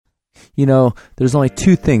You know, there's only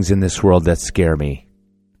two things in this world that scare me.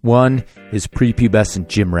 One is prepubescent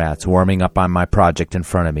gym rats warming up on my project in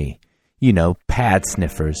front of me. You know, pad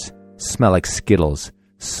sniffers, smell like Skittles,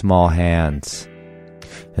 small hands.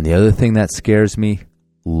 And the other thing that scares me,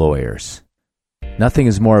 lawyers. Nothing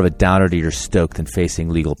is more of a downer to your stoke than facing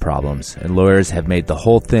legal problems, and lawyers have made the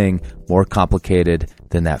whole thing more complicated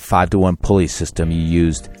than that 5-to-1 pulley system you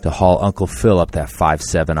used to haul Uncle Phil up that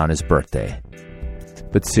 5-7 on his birthday.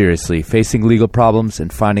 But seriously, facing legal problems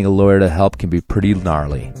and finding a lawyer to help can be pretty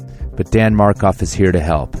gnarly. But Dan Markoff is here to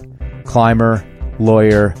help. Climber,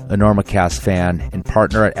 lawyer, a NormaCast fan, and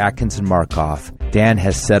partner at Atkins & Markoff, Dan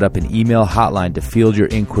has set up an email hotline to field your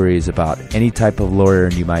inquiries about any type of lawyer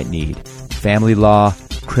you might need. Family law,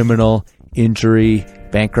 criminal, injury,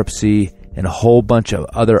 bankruptcy, and a whole bunch of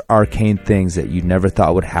other arcane things that you never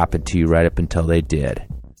thought would happen to you right up until they did.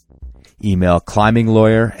 Email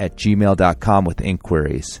climbinglawyer@gmail.com with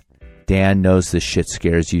inquiries. Dan knows this shit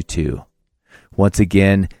scares you too. Once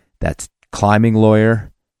again, that's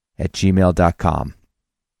climbinglawyer@gmail.com.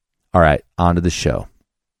 All right, on to the show.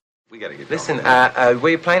 We gotta get Listen, where are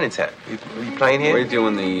you playing in town? You playing here? We're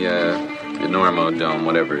doing the Normo Dome,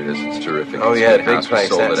 whatever it is. It's terrific. Oh, it's yeah, the big place,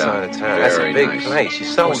 that side of town. That's a big place. You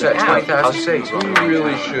sold it out. 20,000 seats. You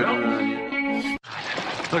really should.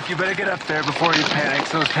 Look, you better get up there before you panic.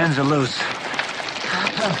 Those pens are loose.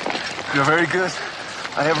 You're very good.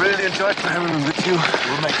 I have really enjoyed playing with you.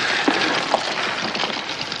 We'll make it.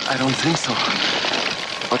 I don't think so.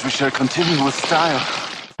 But we shall continue with style.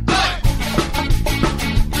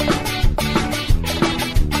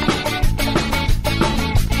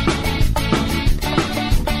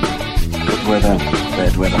 Good weather,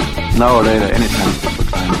 bad weather. Now or later, anytime for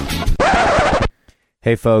climbing.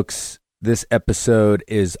 Hey folks, this episode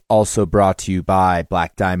is also brought to you by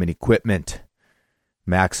Black Diamond Equipment,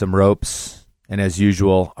 Maxim Ropes, and as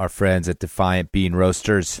usual, our friends at Defiant Bean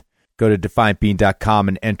Roasters. Go to defiantbean.com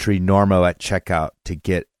and enter Normo at checkout to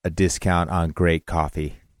get a discount on great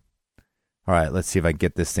coffee. All right, let's see if I can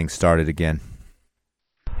get this thing started again.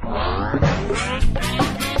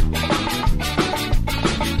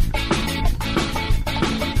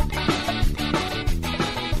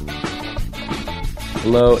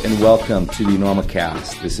 Hello and welcome to the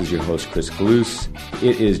NormaCast. This is your host, Chris Odub.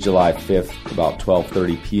 It is July 5th, about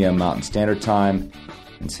 12:30 p.m. Mountain Standard Time.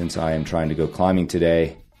 And since I am trying to go climbing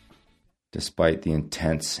today, despite the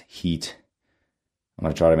intense heat, I'm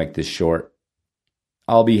going to try to make this short.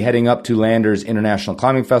 I'll be heading up to Landers International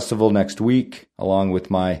Climbing Festival next week, along with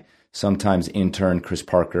my sometimes intern, Chris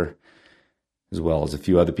Parker, as well as a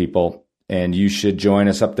few other people. And you should join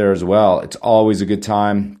us up there as well. It's always a good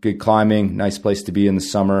time, good climbing, nice place to be in the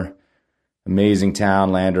summer. Amazing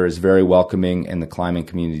town. Lander is very welcoming, and the climbing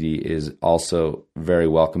community is also very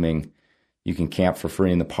welcoming. You can camp for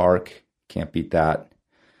free in the park. Can't beat that.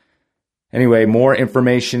 Anyway, more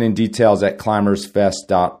information and details at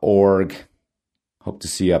climbersfest.org. Hope to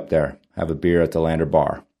see you up there. Have a beer at the Lander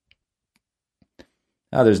Bar.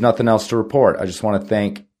 Now, there's nothing else to report. I just want to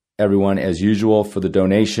thank everyone, as usual, for the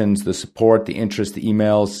donations, the support, the interest, the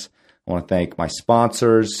emails. I want to thank my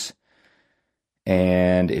sponsors.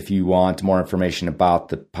 And if you want more information about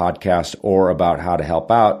the podcast or about how to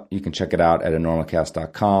help out, you can check it out at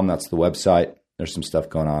anormalcast.com. That's the website. There's some stuff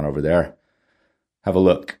going on over there. Have a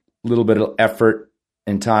look. A little bit of effort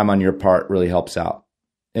and time on your part really helps out.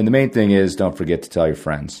 And the main thing is, don't forget to tell your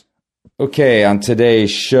friends. Okay, on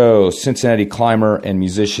today's show, Cincinnati climber and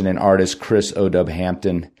musician and artist Kris Odub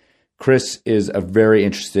Hampton. Kris is a very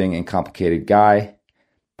interesting and complicated guy,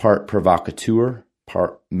 part provocateur,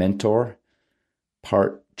 part mentor,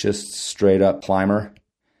 part just straight up climber.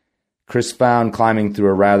 Kris found climbing through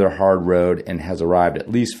a rather hard road and has arrived,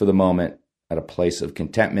 at least for the moment, at a place of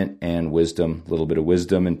contentment and wisdom, a little bit of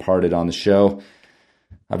wisdom imparted on the show.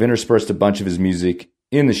 I've interspersed a bunch of his music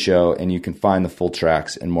in the show, and you can find the full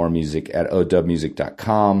tracks and more music at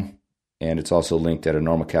odubmusic.com, and it's also linked at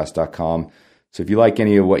anormalcast.com. So if you like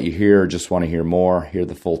any of what you hear or just want to hear more, hear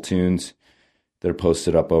the full tunes, they're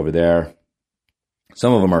posted up over there.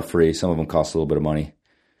 Some of them are free. Some of them cost a little bit of money.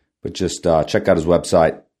 But just check out his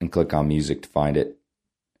website and click on music to find it.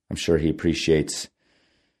 I'm sure he appreciates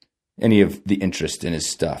any of the interest in his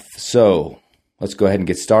stuff. So let's go ahead and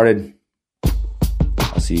get started.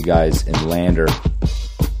 I'll see you guys in Lander.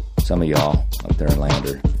 Some of y'all up there in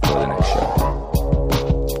Lander for the next show.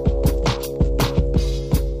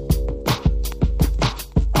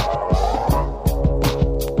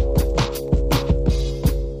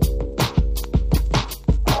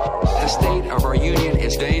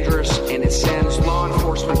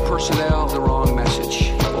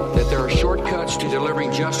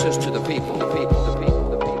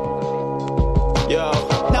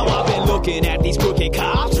 looking at these crooked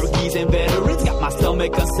cops, rookies and veterans. Got my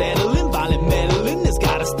stomach unsettling, violent meddling. It's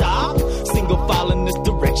gotta stop. Single file in this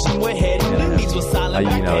direction we're heading. Yeah. These were silent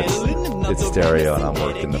it's stereo and I'm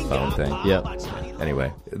working the phone thing. Yep.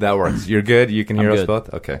 Anyway, that works. You're good? You can hear us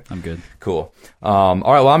both? Okay. I'm good. Cool. All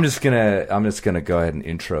right, well, I'm just gonna go ahead and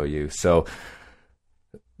intro you. So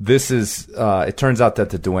this is it turns out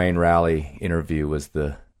that the Dwayne Raleigh interview was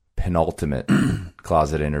the penultimate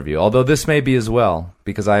closet interview, although this may be as well,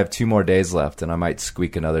 because I have 2 more days left and I might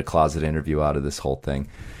squeak another closet interview out of this whole thing.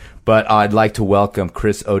 But I'd like to welcome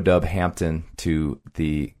Kris Odub Hampton to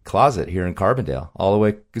the closet here in Carbondale, all the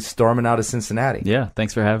way storming out of Cincinnati. Yeah,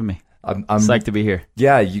 thanks for having me. I'm psyched to be here.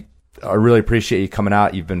 Yeah, I really appreciate you coming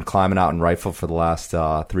out. You've been climbing out in rifle for the last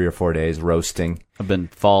 3 or 4 days, roasting. I've been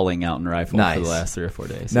falling out in rifle for the last 3 or 4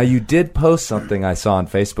 days. Now, you did post something I saw on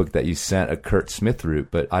Facebook that you sent a Kurt Smith route,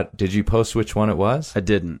 but did you post which one it was? I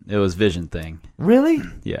didn't. It was Vision Thing. Really?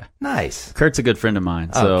 Yeah. Nice. Kurt's a good friend of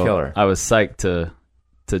mine, so killer. I was psyched to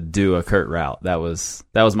do a Kurt route. That was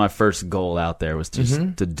my first goal out there, was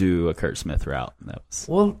just to do a Kurt Smith route.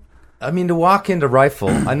 Well, I mean, to walk into rifle,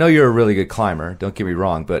 I know you're a really good climber, don't get me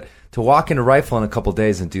wrong, but to walk into rifle in a couple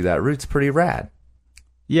days and do that route's pretty rad.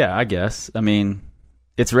 Yeah, I guess. I mean,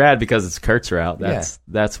 it's rad because it's Kurt's route.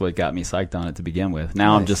 That's what got me psyched on it to begin with.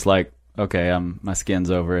 Now I'm just like, okay, my skin's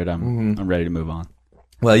over it. I'm ready to move on.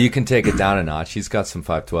 Well, you can take it down a notch. He's got some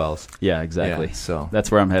 512s. Yeah, exactly. Yeah, so that's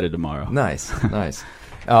where I'm headed tomorrow. Nice.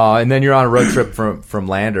 And then you're on a road trip from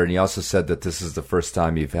Lander, and you also said that this is the first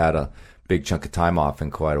time you've had a big chunk of time off in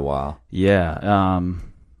quite a while. Yeah.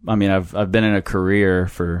 I mean, I've been in a career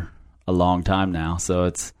for a long time now, so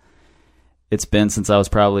it's been since I was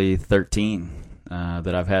probably 13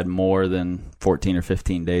 that I've had more than 14 or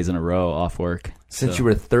 15 days in a row off work. Since you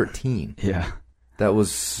were 13? Yeah. That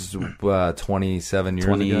was 27 years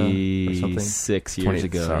ago or something? 26 years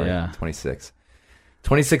ago, sorry, yeah.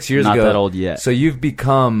 26 years ago. Not that old yet. So you've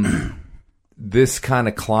become this kind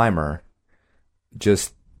of climber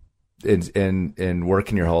just in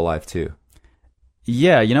working your whole life too.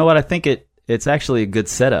 Yeah, you know what? I think it's actually a good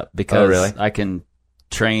setup because really? I can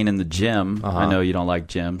train in the gym. I know you don't like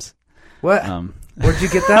gyms. What? Where'd you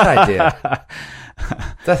get that idea?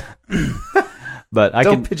 But I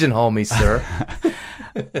don't pigeonhole me, sir.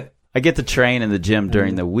 I get to train in the gym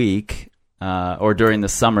during the week. Or during the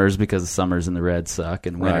summers, because the summers in the red suck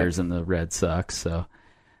and winters in the red suck. So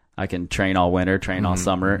I can train all winter, train all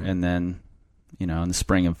summer, and then, in the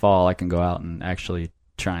spring and fall, I can go out and actually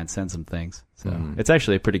try and send some things. So it's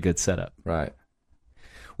actually a pretty good setup. Right.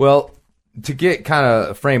 Well, to get kind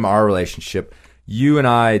of frame our relationship, you and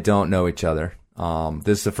I don't know each other.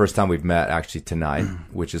 This is the first time we've met actually tonight,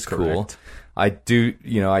 which is cool. I do,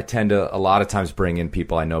 I tend to a lot of times bring in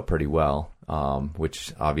people I know pretty well.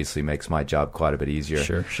 Which obviously makes my job quite a bit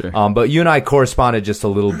easier. Sure. But you and I corresponded just a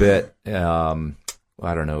little bit. I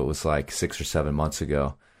don't know. It was like 6 or 7 months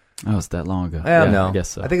ago. Oh, it's that long ago. No, I guess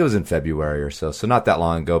so. I think it was in February or so not that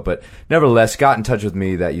long ago. But nevertheless, got in touch with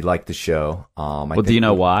me that you liked the show. Do you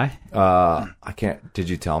know why? I can't. Did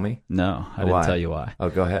you tell me? No, I didn't tell you why. Oh,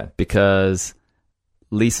 go ahead. Because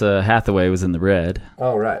Lisa Hathaway was in the red.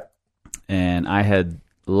 Oh, right. And I had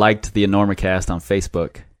liked the Enormocast on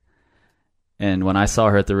Facebook. And when I saw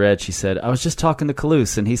her at the red, she said, I was just talking to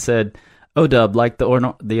Kalous, and he said, Odub, like the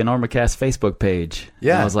Enormocast Facebook page.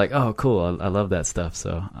 Yeah. And I was like, oh, cool. I love that stuff.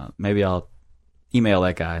 So maybe I'll email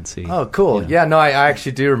that guy and see. Oh, cool. Yeah, no, I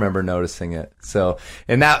actually do remember noticing it. So,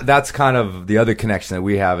 and that's kind of the other connection that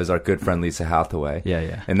we have is our good friend Lisa Hathaway.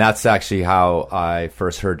 Yeah. And that's actually how I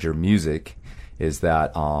first heard your music, is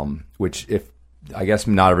that, which I guess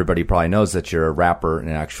not everybody probably knows that you're a rapper and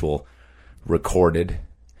an actual recorded.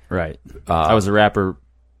 Right. I was a rapper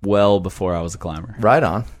well before I was a climber. Right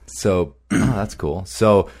on. So that's cool.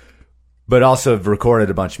 So, but also have recorded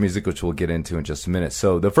a bunch of music, which we'll get into in just a minute.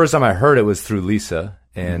 So the first time I heard it was through Lisa,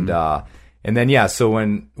 and then so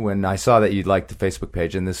when I saw that you'd liked the Facebook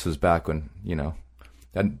page, and this was back when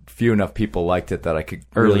a few enough people liked it that I could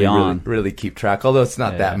really keep track. Although it's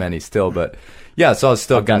not that many still, but yeah. So I was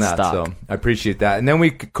still doing that. Stock. So I appreciate that. And then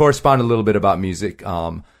we corresponded a little bit about music.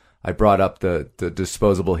 I brought up the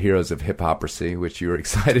disposable heroes of hip-hoperacy, which you were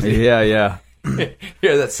excited to Yeah.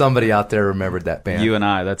 hear that somebody out there remembered that band. You and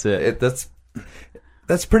I, that's it.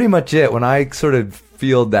 That's pretty much it. When I sort of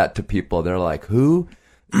field that to people, they're like, who?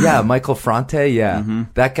 Yeah, Michael Fronte, yeah.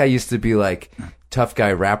 That guy used to be like tough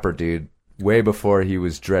guy rapper dude way before he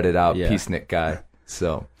was dreaded out peacenik guy.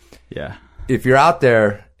 So yeah, if you're out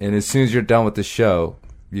there and as soon as you're done with the show,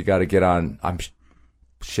 you got to get on,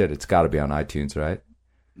 it's got to be on iTunes, right?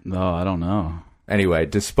 No, I don't know. Anyway,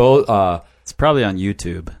 it's probably on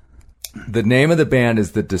YouTube. The name of the band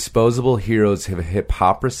is the Disposable Heroes of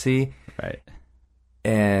Hypocrisy. Right.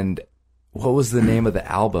 And what was the name of the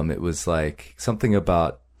album? It was like something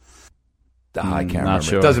about... I can't remember.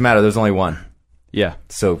 Sure. It doesn't matter. There's only one. Yeah.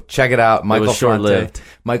 So check it out. It was short-lived.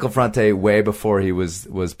 Michael Fronte, way before he was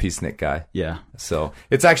Peacenik guy. Yeah. So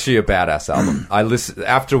it's actually a badass album.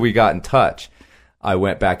 After we got in touch, I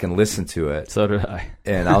went back and listened to it. So did I.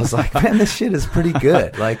 And I was like, man, this shit is pretty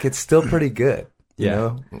good. Like, it's still pretty good. You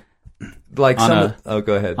know? Like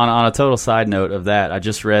go ahead. On a total side note of that, I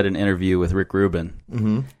just read an interview with Rick Rubin,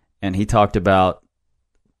 and he talked about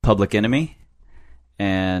Public Enemy,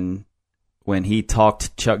 and when he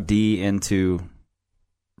talked Chuck D into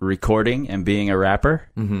recording and being a rapper,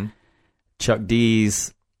 Chuck D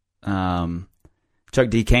came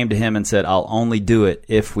to him and said, "I'll only do it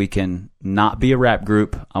if we can not be a rap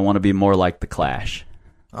group. I want to be more like The Clash."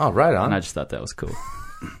 Oh, right on. And I just thought that was cool.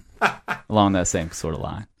 Along that same sort of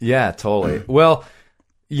line. Yeah, totally. Well,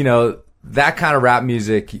 you know, that kind of rap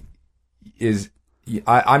music is...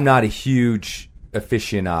 I'm not a huge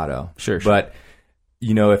aficionado. Sure. But,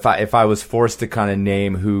 you know, if I was forced to kind of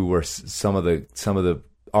name who were some of the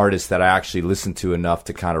artists that I actually listened to enough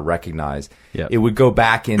to kind of recognize, it would go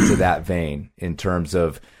back into that vein in terms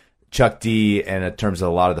of Chuck D and in terms of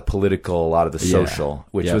a lot of the political, a lot of the social,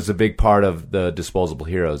 which was a big part of the Disposable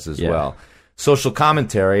Heroes as well. Social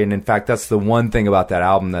commentary, and in fact, that's the one thing about that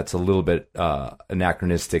album that's a little bit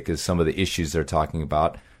anachronistic is some of the issues they're talking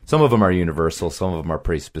about. Some of them are universal, some of them are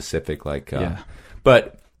pretty specific,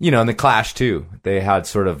 but, you know, in The Clash, too, they had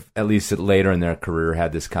sort of, at least later in their career,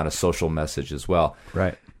 had this kind of social message as well.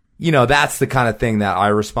 Right. You know, that's the kind of thing that I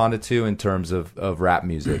responded to in terms of rap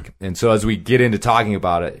music. And so as we get into talking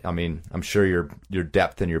about it, I mean, I'm sure your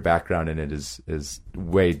depth and your background in it is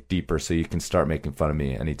way deeper, so you can start making fun of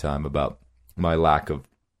me anytime about my lack of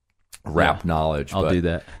rap knowledge. I'll do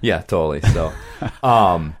that. Yeah, totally. So,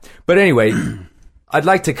 but anyway, I'd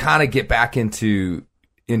like to kind of get back into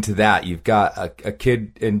that. You've got a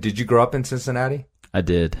kid, and did you grow up in Cincinnati? I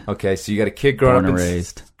did. Okay, so you got a kid growing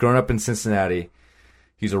up in Cincinnati.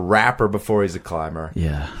 He's a rapper before he's a climber.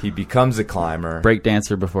 Yeah. He becomes a climber.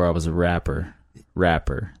 Breakdancer before I was a rapper,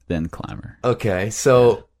 then climber. Okay,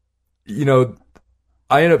 so, you know,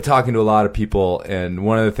 I end up talking to a lot of people, and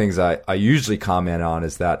one of the things I usually comment on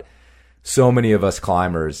is that so many of us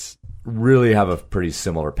climbers really have a pretty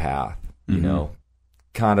similar path. You know,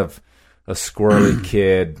 kind of a squirrely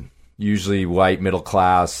kid, usually white, middle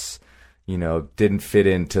class, you know, didn't fit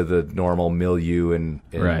into the normal milieu in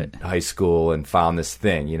high school and found this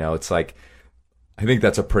thing. You know, it's like, I think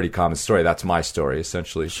that's a pretty common story. That's my story,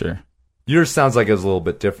 essentially. Sure. Yours sounds like it was a little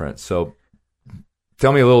bit different. So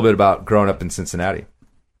tell me a little bit about growing up in Cincinnati.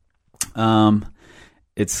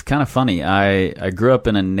 It's kind of funny. I grew up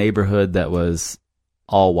in a neighborhood that was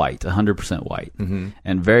all white, 100% white,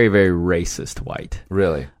 and very, very racist white.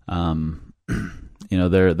 Really? You know,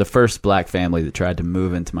 they're the first black family that tried to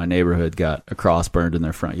move into my neighborhood got a cross burned in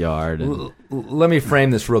their front yard. And let me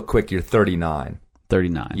frame this real quick. You're 39.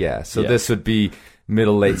 39. Yeah, so this would be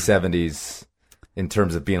late 70s in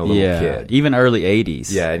terms of being a little kid. Even early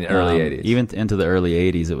 80s. Yeah, in early 80s. Even into the early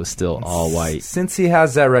 80s, it was still all white. Since he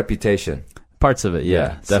has that reputation. Parts of it,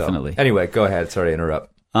 yeah, definitely. So, anyway, go ahead. Sorry to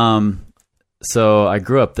interrupt. So I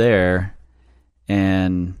grew up there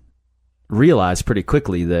and realized pretty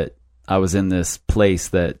quickly that I was in this place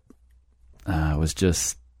that was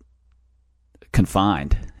just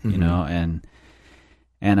confined, you know, and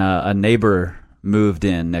a neighbor moved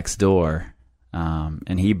in next door,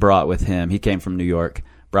 and he brought with him, he came from New York,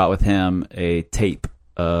 brought with him a tape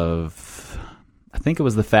of, I think it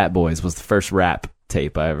was the Fat Boys, was the first rap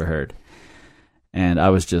tape I ever heard. And I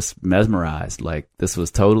was just mesmerized. Like, this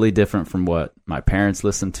was totally different from what my parents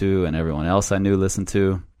listened to and everyone else I knew listened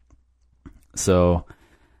to. So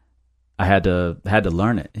I had to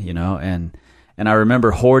learn it, you know, and I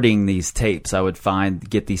remember hoarding these tapes. I would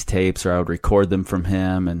get these tapes, or I would record them from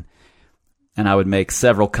him, and I would make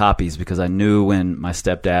several copies because I knew when my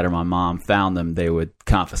stepdad or my mom found them, they would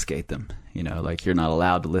confiscate them. You know, like, you're not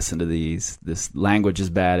allowed to listen to these. This language is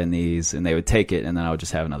bad in these, and they would take it, and then I would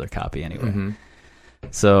just have another copy anyway.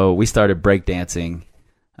 So we started breakdancing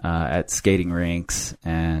at skating rinks,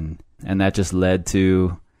 and that just led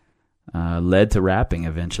to rapping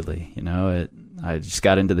eventually. You know, I just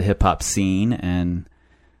got into the hip hop scene and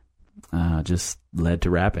just led to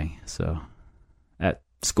rapping. So at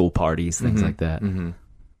school parties, things like that. And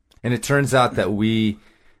it turns out that we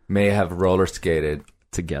may have roller skated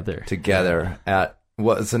together at,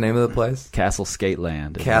 what's the name of the place? Castle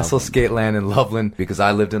Skateland. Skateland in Loveland, because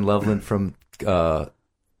I lived in Loveland from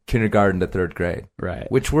kindergarten to third grade.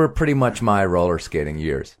 Right. Which were pretty much my roller skating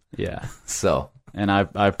years. Yeah. So. And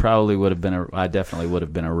I probably would have been, I definitely would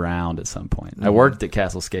have been around at some point. I worked at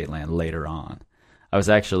Castle Skateland later on. I was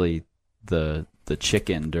actually the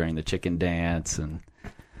chicken during the chicken dance, and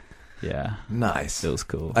yeah. Nice. It was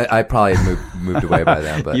cool. I probably had moved away by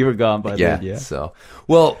then, but. You were gone by then, yeah. So,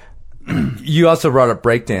 well, you also brought up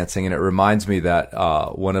breakdancing, and it reminds me that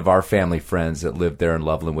one of our family friends that lived there in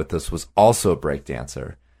Loveland with us was also a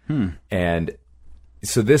breakdancer. And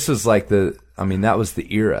so this was like that was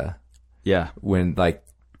the era. Yeah. When like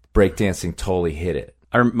breakdancing totally hit it.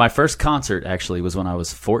 My first concert actually was when I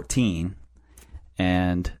was 14,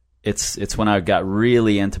 and it's when I got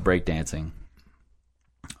really into breakdancing.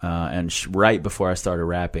 And right before I started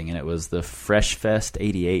rapping, and it was the Fresh Fest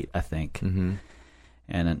 '88, I think. Mm-hmm.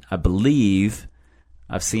 And I believe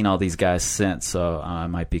I've seen all these guys since, so I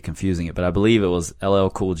might be confusing it, but I believe it was LL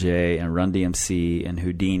Cool J and Run DMC and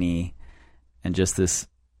Houdini, and just this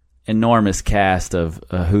enormous cast of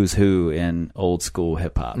who's who in old school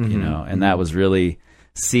hip hop, you know, and that was really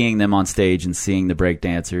seeing them on stage and seeing the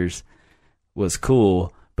breakdancers was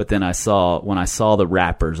cool. But then when I saw the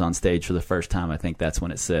rappers on stage for the first time, I think that's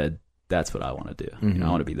when it said, that's what I want to do. You know, I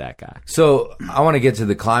want to be that guy. So I want to get to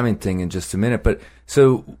the climbing thing in just a minute, but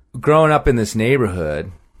so growing up in this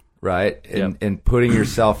neighborhood, right, and putting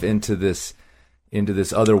yourself into this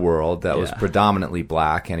other world that was predominantly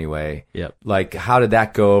black anyway. Yep. Like, how did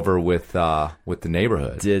that go over with the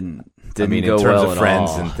neighborhood? Didn't I mean, go in terms well of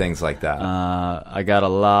friends all. and things like that. I got a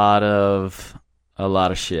lot of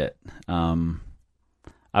shit.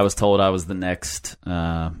 I was told I was the next,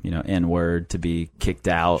 N-word to be kicked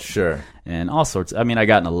out. Sure. And all sorts. I mean, I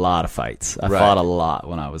got in a lot of fights. I fought a lot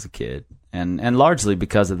when I was a kid, and largely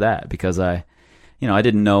because of that, because I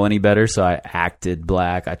didn't know any better, so I acted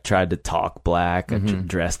black. I tried to talk black. I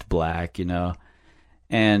dressed black,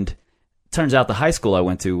 And it turns out the high school I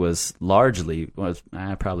went to was probably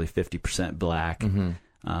 50% black.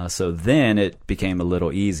 So then it became a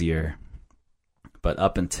little easier. But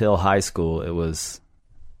up until high school, it was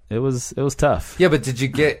tough. Yeah, but did you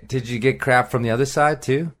get crap from the other side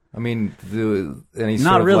too? I mean, any sort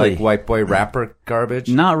Not of really. like white boy rapper garbage?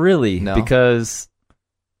 Not really, No? because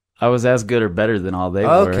I was as good or better than all they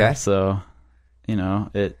were. Okay. So,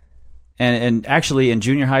 it, and actually in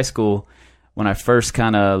junior high school, when I first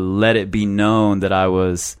kind of let it be known that I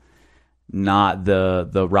was not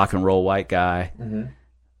the rock and roll white guy,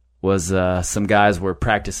 was some guys were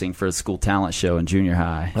practicing for a school talent show in junior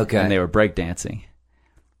high. Okay. And they were breakdancing.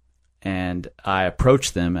 And I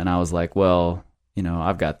approached them and I was like, well,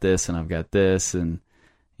 I've got this and I've got this and,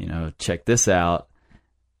 check this out.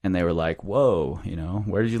 And they were like, whoa,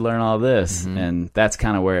 where did you learn all this? And that's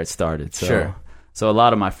kind of where it started. So, Sure. So a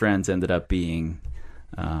lot of my friends ended up being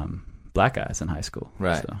black guys in high school.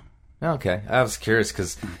 Right. So. Okay. I was curious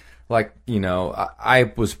because,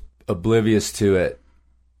 I was oblivious to it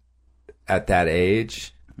at that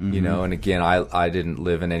age, and again, I didn't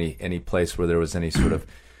live in any place where there was any sort of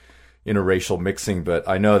interracial mixing, but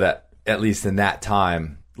I know that at least in that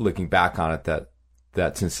time, looking back on it,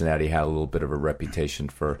 that Cincinnati had a little bit of a reputation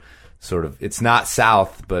for sort of, it's not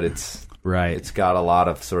South, but it's got a lot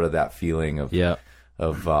of sort of that feeling of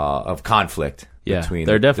conflict. Yeah, between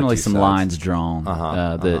there are definitely the two some sides. lines drawn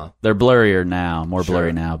that they're blurrier now, more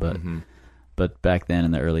blurry now, but back then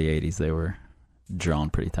in the early 80s, they were drawn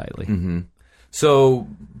pretty tightly. So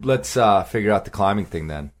let's figure out the climbing thing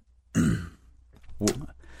then.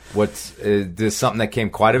 What's this something that came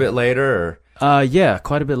quite a bit later? Or? Yeah,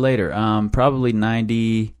 quite a bit later. Probably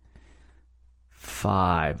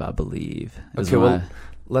 95, I believe. Okay, well,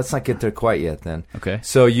 let's not get there quite yet then. Okay.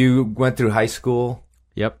 So you went through high school.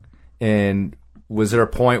 Yep. And was there a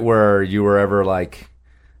point where you were ever like,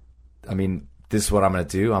 I mean, this is what I'm going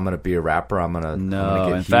to do. I'm going to be a rapper. I'm going to get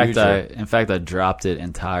in huge. fact, I dropped it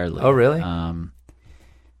entirely. Oh, really?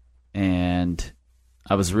 And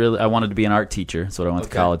I wanted to be an art teacher. That's what I went to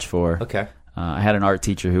college for. Okay. I had an art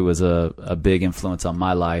teacher who was a big influence on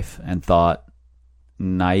my life and thought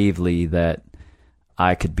naively that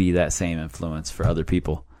I could be that same influence for other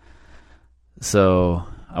people. So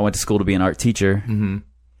I went to school to be an art teacher.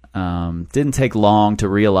 Didn't take long to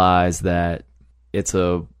realize that it's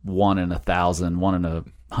a 1 in 1,000, 1 in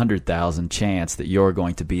 100,000 chance that you're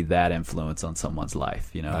going to be that influence on someone's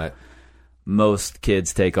life. Right. Most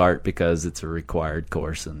kids take art because it's a required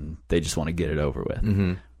course and they just want to get it over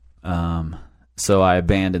with. So I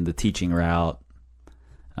abandoned the teaching route,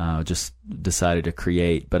 just decided to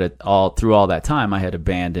create. But through all that time, I had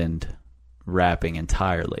abandoned rapping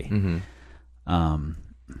entirely.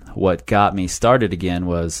 What got me started again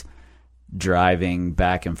was driving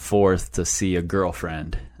back and forth to see a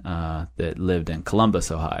girlfriend that lived in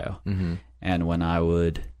Columbus, Ohio. And when I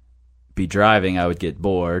would be driving, I would get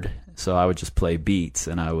bored, so I would just play beats,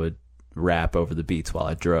 and I would rap over the beats while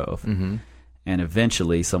I drove. And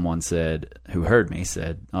eventually someone said, who heard me,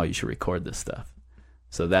 said, "Oh, you should record this stuff."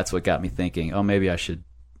 So that's what got me thinking, oh, maybe I should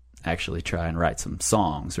actually try and write some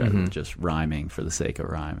songs rather than just rhyming for the sake of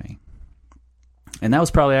rhyming. And that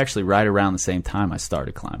was probably actually right around the same time I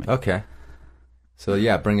started climbing. Okay. So,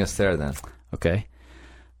 yeah, bring us there then. Okay.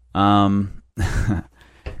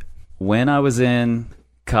 When I was in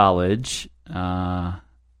college, I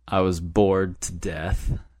was bored to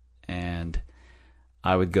death, and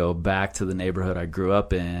I would go back to the neighborhood I grew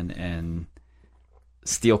up in and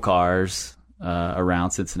steal cars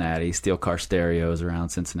around Cincinnati, steal car stereos around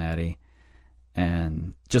Cincinnati,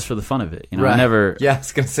 and just for the fun of it. You know, Right. I never... Yeah, I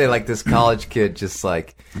was going to say, like, this college kid just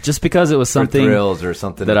because it was something... for thrills or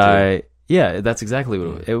something that Yeah, that's exactly what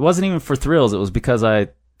it was. It wasn't even for thrills. It was because I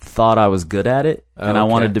thought I was good at it, and I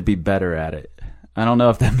wanted to be better at it. I don't know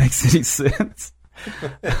if that makes any sense.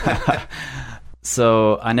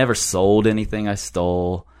 So I never sold anything I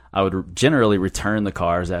stole. I would generally return the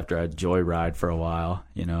cars after I'd joyride for a while,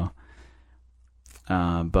 you know.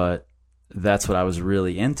 But that's what I was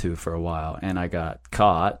really into for a while. And I got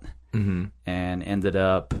caught and ended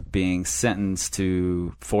up being sentenced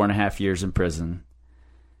to 4.5 years in prison.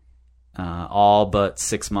 All but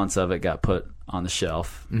 6 months of it got put on the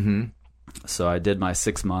shelf. So I did my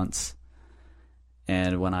 6 months.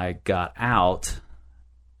 And when I got out...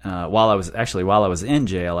 while I was in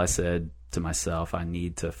jail, I said to myself, I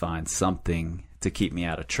need to find something to keep me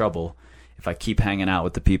out of trouble. If I keep hanging out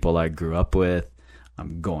with the people I grew up with,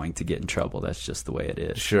 I'm going to get in trouble. That's just the way it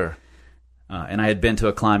is. Sure. And I had been to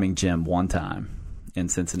a climbing gym one time in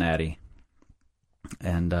Cincinnati,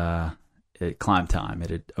 and at climb time, it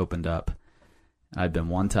had opened up. I'd been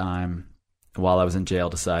one time while I was in jail,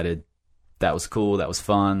 decided that was cool, that was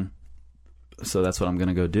fun. So that's what I'm going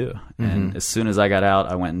to go do. And as soon as I got out,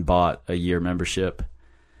 I went and bought a year membership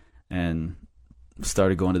and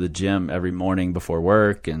started going to the gym every morning before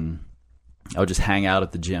work. And I would just hang out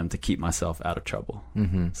at the gym to keep myself out of trouble.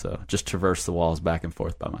 So just traverse the walls back and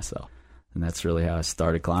forth by myself. And that's really how I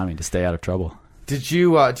started climbing, to stay out of trouble. Did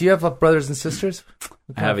you, do you have brothers and sisters?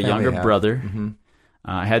 I have a younger brother.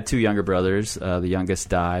 I had 2 younger brothers. The youngest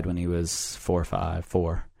died when he was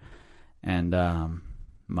 4. And,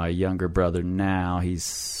 my younger brother now,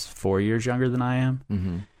 he's 4 years younger than I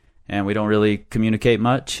am. And we don't really communicate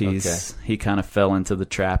much. He kind of fell into the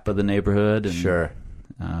trap of the neighborhood. And, Sure.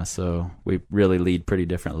 So we really lead pretty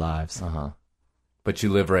different lives. But you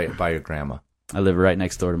live right by your grandma. I live right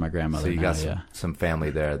next door to my grandmother. So you now, got some family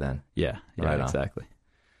there then. Yeah, Right on. exactly.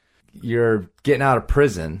 You're getting out of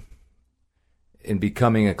prison and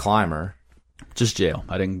becoming a climber. Just jail.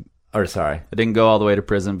 I didn't go all the way to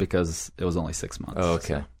prison because it was only 6 months. Oh,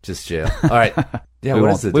 okay. So. Just jail. All right. Yeah,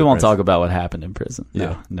 we won't talk about what happened in prison.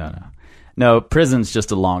 No, prison's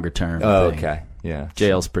just a longer term thing. Okay. Yeah.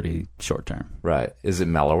 Jail's pretty short term. Right. Is it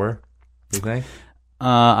mellower, you think?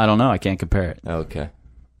 I don't know. I can't compare it. Okay.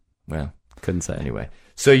 Well, couldn't say. Anyway,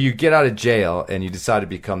 so you get out of jail and you decide to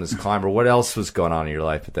become this climber. What else was going on in your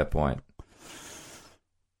life at that point?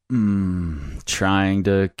 Trying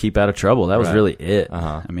to keep out of trouble. That was really it.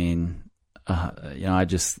 Uh-huh. I mean, I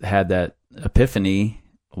just had that epiphany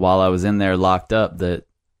while I was in there locked up that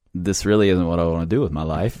this really isn't what I want to do with my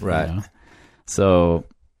life. Right. You know? So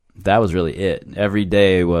that was really it. Every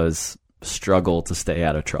day was struggle to stay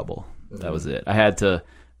out of trouble. That was it. I had to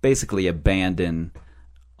basically abandon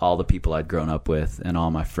all the people I'd grown up with and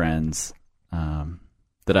all my friends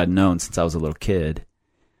that I'd known since I was a little kid.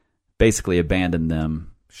 Basically abandon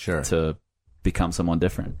them to become someone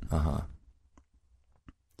different.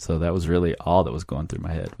 So that was really all that was going through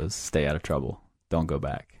my head was stay out of trouble. Don't go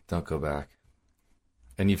back. Don't go back.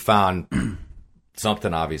 And you found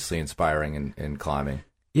something obviously inspiring in climbing.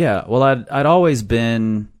 Yeah, well, I'd always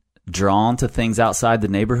been drawn to things outside the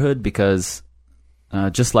neighborhood because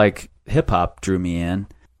just like hip-hop drew me in,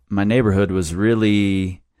 my neighborhood was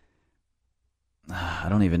really, I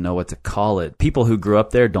don't even know what to call it. People who grew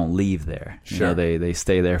up there don't leave there. Sure. You know, they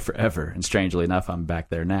stay there forever. And strangely enough, I'm back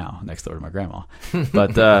there now, next door to my grandma.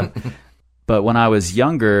 But when I was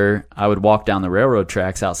younger, I would walk down the railroad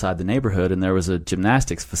tracks outside the neighborhood, and there was a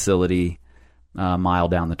gymnastics facility a mile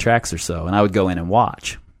down the tracks or so, and I would go in and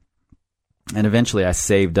watch. And eventually I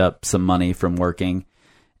saved up some money from working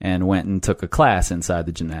and went and took a class inside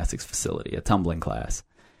the gymnastics facility, a tumbling class.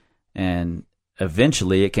 And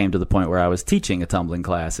eventually it came to the point where I was teaching a tumbling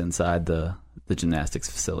class inside the gymnastics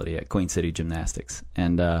facility at Queen City Gymnastics.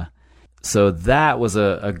 And so that was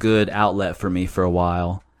a good outlet for me for a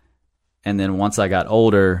while. And then once I got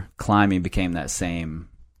older, climbing became that same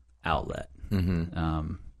outlet.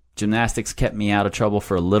 Gymnastics kept me out of trouble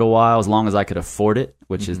for a little while, as long as I could afford it,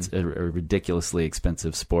 which is a ridiculously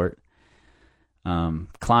expensive sport.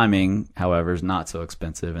 Climbing, however, is not so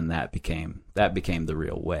expensive, and that became the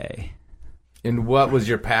real way. And what was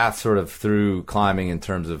your path sort of through climbing in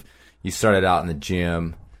terms of, you started out in the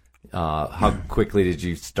gym? How quickly did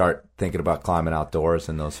you start thinking about climbing outdoors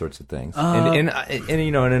and those sorts of things? And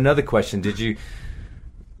another question, did you,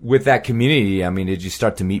 with that community, I mean, did you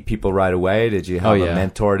start to meet people right away? Did you have a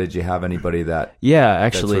mentor? Did you have anybody that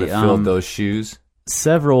actually that sort of filled those shoes?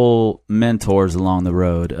 Several mentors along the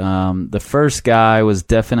road. The first guy was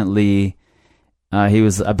definitely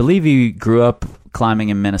I believe he grew up climbing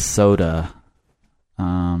in Minnesota.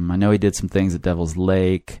 I know he did some things at Devil's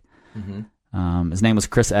Lake. His name was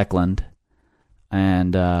Chris Eklund,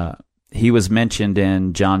 and he was mentioned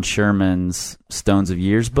in John Sherman's Stones of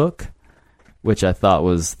Years book, which I thought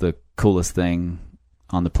was the coolest thing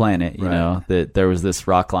on the planet, you know, that there was this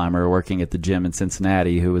rock climber working at the gym in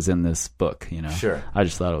Cincinnati who was in this book, you know. Sure. I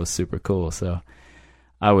just thought it was super cool. So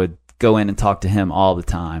I would go in and talk to him all the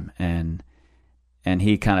time, and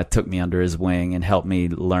he kind of took me under his wing and helped me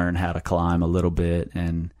learn how to climb a little bit,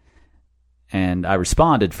 and I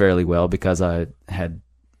responded fairly well because I had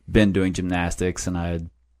been doing gymnastics and I had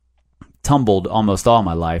tumbled almost all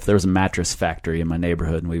my life. There was a mattress factory in my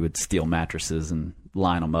neighborhood, and we would steal mattresses and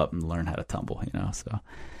line them up and learn how to tumble, you know.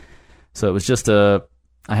 So it was just I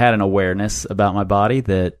had an awareness about my body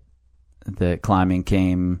that climbing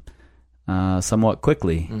came somewhat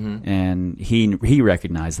quickly, and he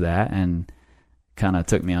recognized that and kind of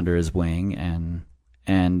took me under his wing,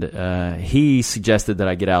 and he suggested that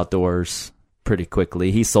I get outdoors pretty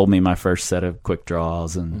quickly. He sold me my first set of quick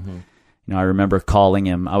draws, and you know, I remember calling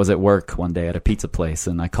him. I was at work one day at a pizza place,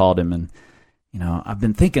 and I called him, and you know, I've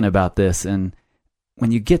been thinking about this, and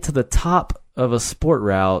when you get to the top of a sport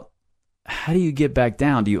route, how do you get back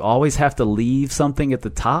down? Do you always have to leave something at the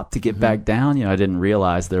top to get back down? You know, I didn't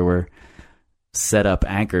realize there were set up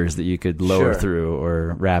anchors that you could lower through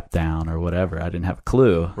or wrap down or whatever. I didn't have a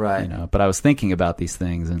clue. Right. You know, but I was thinking about these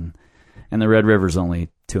things, and the Red River's only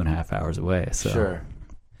 2.5 hours away. So.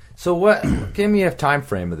 So give me a time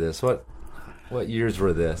frame of this. What years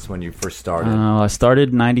were this when you first started? I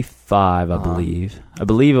started in 95, I believe. I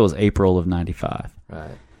believe it was April of 95.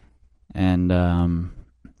 Right. And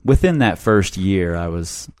within that first year,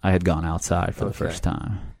 I had gone outside for the first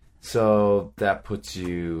time. So that puts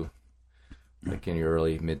you like in your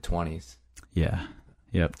early mid-20s. Yeah.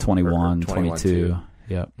 Yep. 21, 22.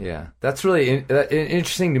 Yep. Yeah. That's really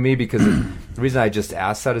interesting to me, because the reason I just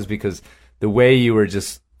asked that is because the way you were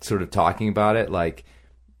just sort of talking about it, like,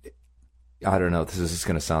 I don't know, this is just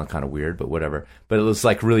going to sound kind of weird, but whatever. But it was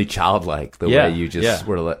like really childlike, the way you just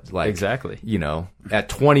were like, exactly. You know, at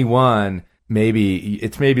 21,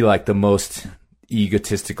 it's maybe like the most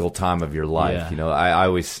egotistical time of your life. Yeah. You know, I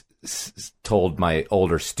always told my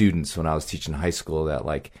older students when I was teaching high school that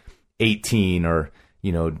like 18 or,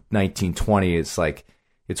 you know, 19, 20, it's like,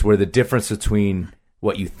 it's where the difference between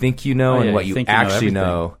what you think you know and what you actually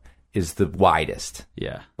know is the widest.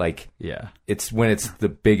 Yeah. Like, yeah. It's when it's the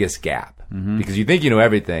biggest gap, because you think you know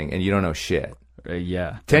everything and you don't know shit.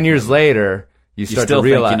 Yeah. 10 years later, you start still to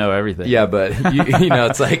realize think you know everything. Yeah, but you know,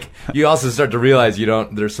 it's like you also start to realize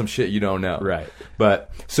there's some shit you don't know. Right.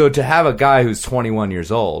 But so to have a guy who's 21 years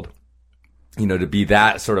old, you know, to be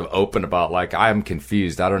that sort of open about like, I'm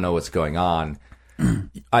confused, I don't know what's going on.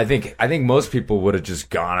 I think most people would have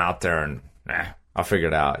just gone out there and I'll figure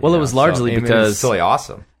it out. Well, it was largely because it's totally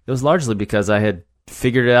awesome. It was largely because I had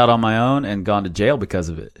figured it out on my own and gone to jail because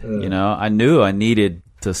of it. You know, I knew I needed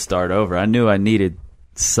to start over. I knew I needed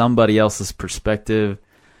somebody else's perspective.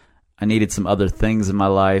 I needed some other things in my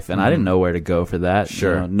life, and I didn't know where to go for that.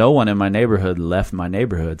 Sure. You know, no one in my neighborhood left my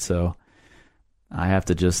neighborhood, so I have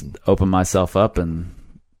to just open myself up and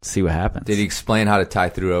see what happens. Did he explain how to tie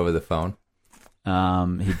through over the phone?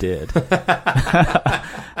 He did.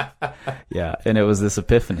 Yeah, and it was this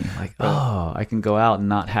epiphany, like, oh, I can go out and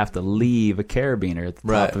not have to leave a carabiner at the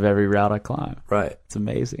top of every route I climb. Right. It's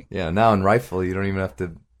amazing. Yeah, now in rifle, you don't even have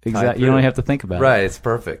to Exactly. You don't even have to think about it. Right, it's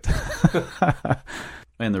perfect.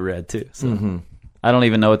 And the red, too. So I don't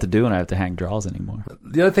even know what to do when I have to hang draws anymore.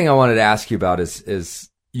 The other thing I wanted to ask you about is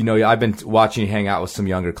you know, I've been watching you hang out with some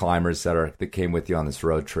younger climbers that came with you on this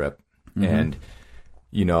road trip. And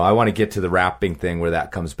you know, I want to get to the rapping thing where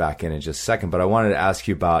that comes back in just a second, but I wanted to ask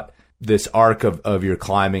you about this arc of your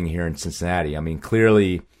climbing here in Cincinnati. I mean,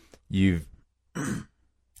 clearly you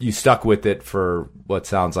stuck with it for what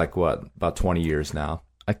sounds like about 20 years now.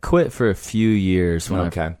 I quit for a few years when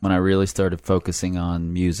Okay. I really started focusing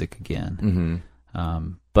on music again.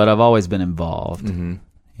 But I've always been involved. You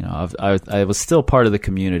know, I was still part of the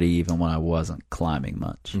community even when I wasn't climbing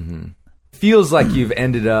much. Feels like you've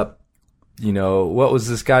ended up, you know, what was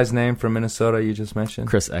this guy's name from Minnesota you just mentioned?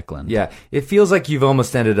 Chris Eklund. Yeah, it feels like you've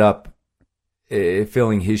almost ended up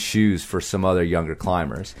filling his shoes for some other younger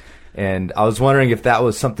climbers. And I was wondering if that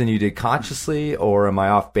was something you did consciously, or am I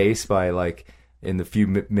off base by, like, in the few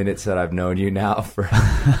minutes that I've known you now?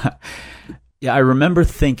 Yeah, I remember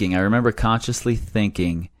consciously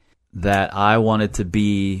thinking that I wanted to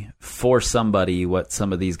be for somebody what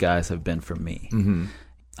some of these guys have been for me.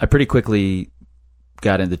 I pretty quickly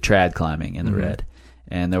got into trad climbing in the red,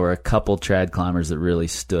 and there were a couple trad climbers that really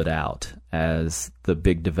stood out as the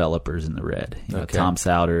big developers in the red. You know, Tom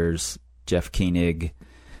Souders, Jeff Koenig,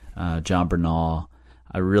 John Bernal.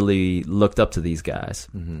 I really looked up to these guys.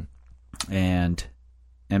 And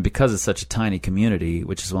because it's such a tiny community,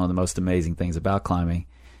 which is one of the most amazing things about climbing,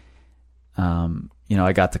 you know,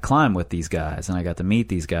 I got to climb with these guys, and I got to meet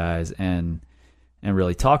these guys and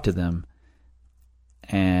really talk to them.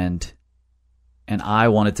 And I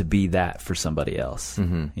wanted to be that for somebody else.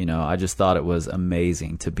 You know, I just thought it was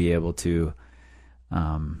amazing to be able to,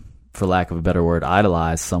 for lack of a better word,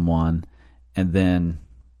 idolize someone and then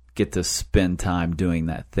get to spend time doing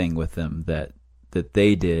that thing with them that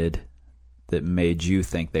they did that made you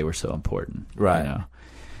think they were so important. Right. You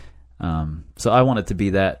know? So I wanted to be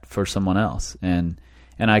that for someone else. And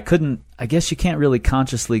I guess you can't really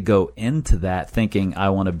consciously go into that thinking I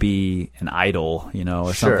want to be an idol, you know,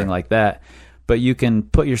 or something like that. But you can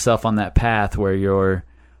put yourself on that path where you're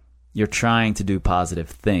trying to do positive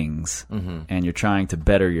things and you're trying to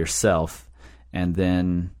better yourself. And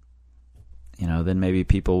then, you know, then maybe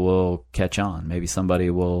people will catch on. Maybe somebody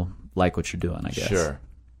will like what you're doing, I guess. Sure.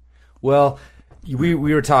 Well, we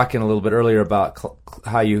were talking a little bit earlier about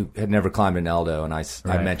how you had never climbed in Eldo, and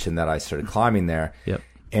I mentioned that I started climbing there. Yep.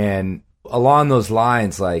 And along those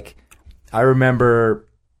lines, like, I remember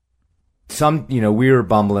you know, we were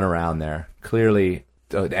bumbling around there. Clearly,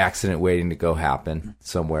 an accident waiting to go happen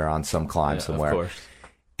somewhere on some climb somewhere. Of course.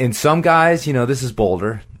 And some guys, you know, this is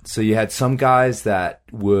Boulder, so you had some guys that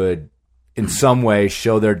would, in some way,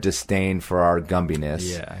 show their disdain for our gumbiness.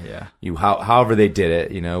 Yeah. However they did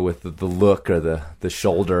it, you know, with the look or the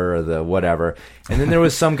shoulder or the whatever. And then there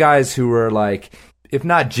was some guys who were like, if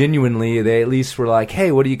not genuinely, they at least were like,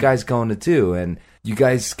 hey, what are you guys going to do? And you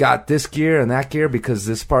guys got this gear and that gear because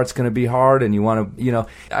this part's going to be hard and you want to, you know.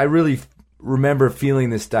 I really remember feeling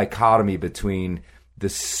this dichotomy between the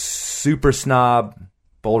super snob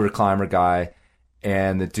boulder climber guy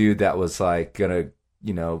and the dude that was like going to,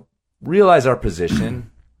 you know, realize our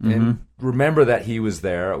position and remember that he was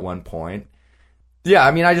there at one point. Yeah,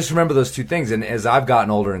 I mean, I just remember those two things. And as I've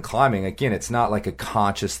gotten older in climbing, again, it's not like a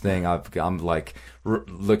conscious thing. I'm like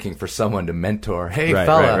looking for someone to mentor. Hey,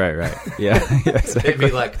 fella. Right. Yeah. Exactly. They'd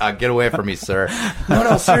be like, get away from me, sir.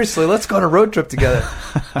 No, seriously, let's go on a road trip together.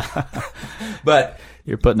 But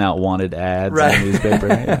you're putting out wanted ads in the newspaper.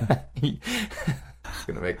 Yeah. I'm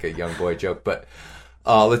going to make a young boy joke, but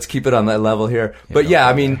let's keep it on that level here. But yeah,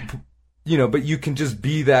 I mean, you know, but you can just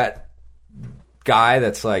be that guy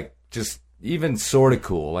that's like just even sort of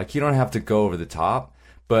cool. Like, you don't have to go over the top,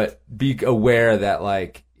 but be aware that,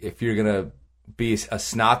 like, if you're going to be a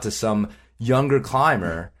snot to some younger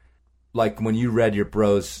climber, like when you read your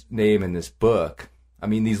bro's name in this book, I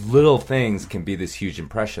mean, these little things can be this huge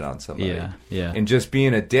impression on somebody. Yeah. And just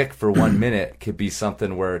being a dick for 1 minute could be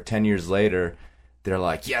something where 10 years later, they're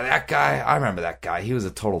like, yeah, that guy, I remember that guy. He was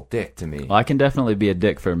a total dick to me. Well, I can definitely be a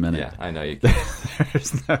dick for a minute. Yeah, I know you can.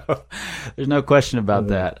 There's no question about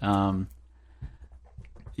that.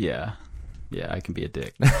 Yeah, I can be a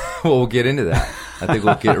dick. Well, we'll get into that. I think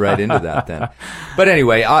we'll get right into that then. But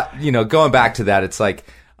anyway, you know, going back to that, it's like,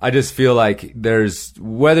 I just feel like there's,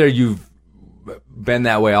 whether you've been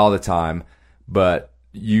that way all the time, but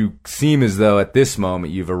you seem as though at this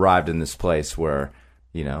moment you've arrived in this place where,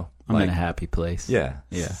 you know, I'm in a happy place. Yeah.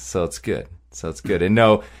 So it's good. And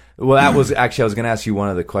no, well, that was actually, I was going to ask you one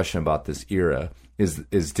other question about this era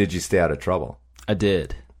is did you stay out of trouble? I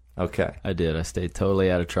did. Okay. I did. I stayed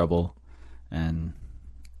totally out of trouble, and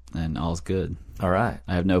all's good. All right.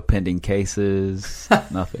 I have no pending cases,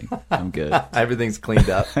 nothing. I'm good. Everything's cleaned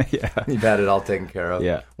up. Yeah. You've had it all taken care of.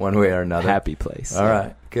 Yeah. One way or another. Happy place. All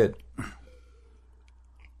right. Good.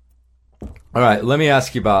 All right. Let me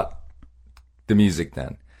ask you about the music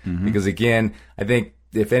then. Because again, I think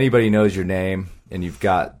if anybody knows your name and you've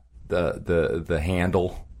got the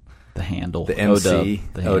handle. The handle. The MC.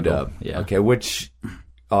 Odub. Odub. Yeah. Okay. Which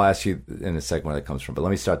I'll ask you in a second where that comes from, but let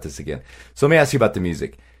me start this again. So let me ask you about the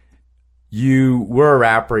music. You were a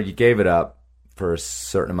rapper, you gave it up for a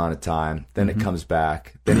certain amount of time, then it comes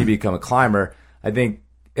back, then you become a climber. I think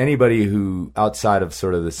anybody who, outside of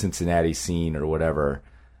sort of the Cincinnati scene or whatever,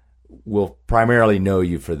 will primarily know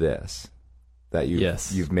you for this, that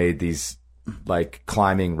you've made these like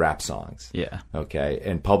climbing rap songs. Yeah. Okay.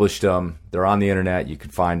 And published them. They're on the internet. You can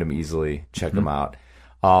find them easily. Check them out.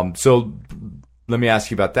 So let me ask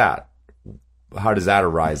you about that. How does that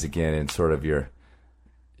arise again in sort of your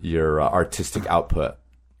artistic output?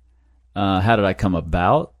 How did I come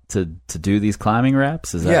about to do these climbing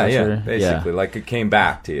raps? Is that basically like it came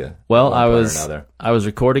back to you. Well, I was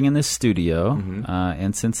recording in this studio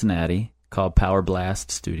in Cincinnati called Power Blast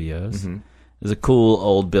Studios. It was a cool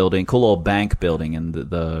old building, cool old bank building, and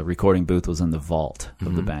the recording booth was in the vault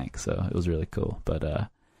of the bank, so it was really cool. But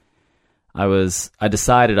I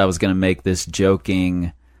decided I was going to make this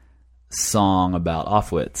joking song about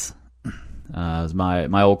off-wits.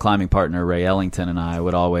 My old climbing partner Ray Ellington and I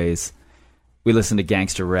we listened to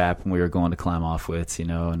gangster rap when we were going to climb off-wits,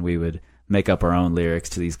 and we would make up our own lyrics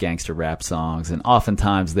to these gangster rap songs, and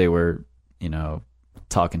oftentimes they were,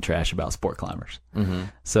 talking trash about sport climbers.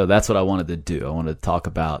 So that's what I wanted to do. I wanted to talk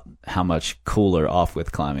about how much cooler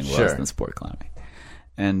off-wit climbing was than sport climbing.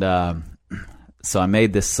 And so I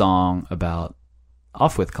made this song about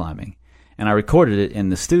off-wit climbing, and I recorded it in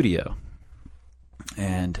the studio.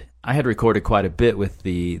 And I had recorded quite a bit with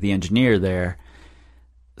the engineer there,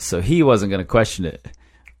 so he wasn't going to question it.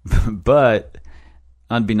 But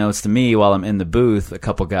unbeknownst to me, while I'm in the booth, a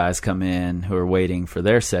couple guys come in who are waiting for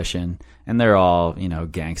their session, and they're all,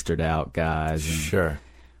 gangstered out guys. And,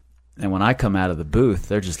 and when I come out of the booth,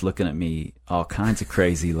 they're just looking at me all kinds of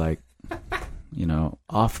crazy, like,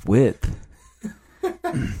 off-wit.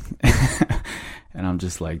 And I'm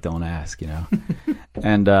just like, don't ask,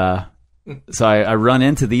 And so I run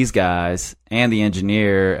into these guys, and the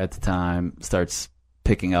engineer at the time starts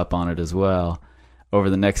picking up on it as well. Over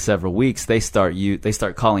the next several weeks, they start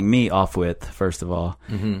calling me off-wit, first of all,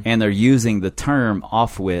 and they're using the term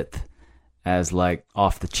off-wit as like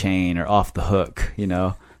off the chain or off the hook.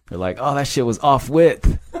 They're like, "Oh, that shit was off-wit."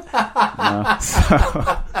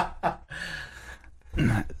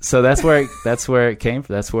 So that's where it came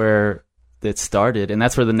from. That's where it started, and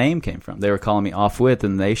that's where the name came from. They were calling me off-wit,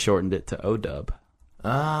 and they shortened it to Odub.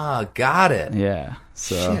 Ah, got it. Yeah.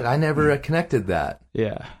 So shit, I never connected that.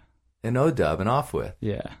 Yeah. An Odub, an off-wit.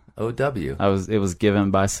 Yeah. OW. It was given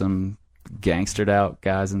by some gangstered out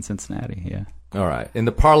guys in Cincinnati. Yeah. All right. In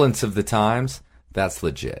the parlance of the times, that's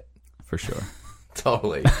legit. For sure.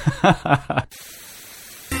 Totally. To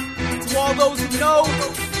all those who know,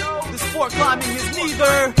 the sport climbing is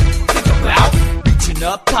neither. Think about reaching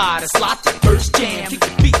up high to slot the first jam. Kick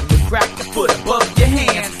your feet and crack the foot above your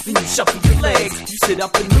hands. Then you shuffle your legs. You sit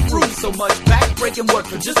up in the roof. So much back breaking work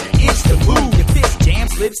for just an inch to move. Your fist jam,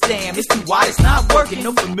 slips, damn. It's too wide, it's not working.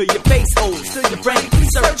 No familiar face holds. Still your brain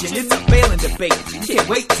keeps searching. It's a failing debate. You can't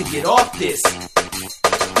wait to get off this.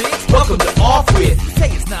 Bitch, welcome to Off-Wit.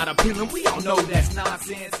 Say it's not appealing. We all know that's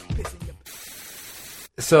nonsense.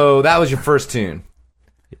 So that was your first tune.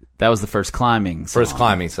 That was the first climbing song. First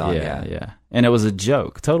climbing song, yeah. And it was a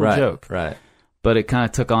joke, total joke. Right. But it kind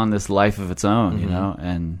of took on this life of its own,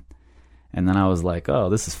 and then I was like, oh,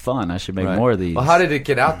 this is fun. I should make more of these. Well, how did it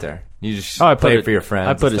get out there? You just played it for your friends?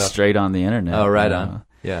 I put it straight on the internet. Oh, right on.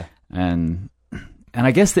 Yeah. And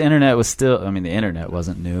I guess the internet was still, the internet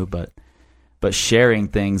wasn't new, but sharing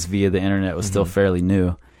things via the internet was still fairly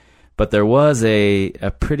new. But there was a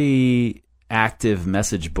pretty active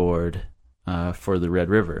message board for the Red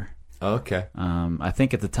River. Okay. I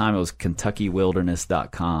think at the time it was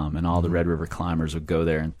KentuckyWilderness.com, and all the Red River climbers would go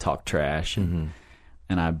there and talk trash. And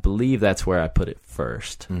I believe that's where I put it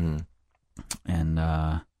first.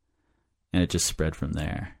 And it just spread from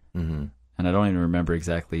there. And I don't even remember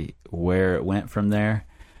exactly where it went from there,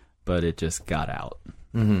 but it just got out.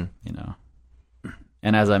 And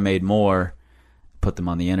as I made more, put them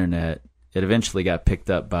on the internet, it eventually got picked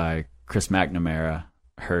up by Chris McNamara,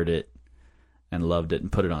 heard it, and loved it,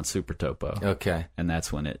 and put it on Super Topo. Okay. And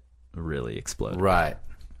that's when it really exploded. Right.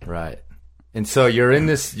 And so you're in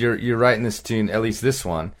this, you're writing this tune, at least this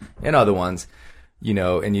one, and other ones,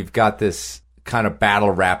 and you've got this kind of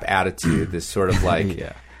battle rap attitude, this sort of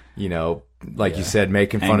like, you said,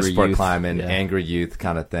 making fun of sport youth, climbing, angry youth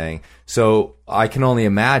kind of thing. So I can only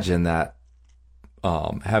imagine that,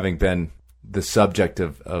 having been the subject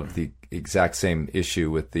of the exact same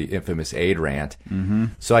issue with the infamous aid rant.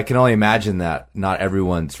 So I can only imagine that not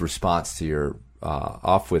everyone's response to your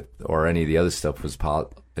Off-Wit or any of the other stuff was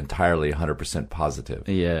entirely 100% positive.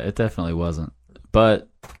 Yeah, it definitely wasn't. But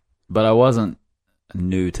But I wasn't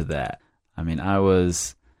new to that. I mean, I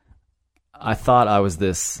thought I was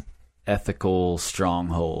this ethical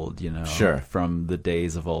stronghold, Sure. from the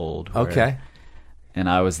days of old. Okay. And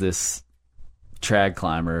I was this trad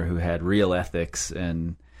climber who had real ethics,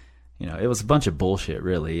 and it was a bunch of bullshit,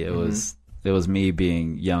 really. It was me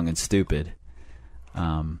being young and stupid.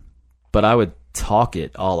 But I would talk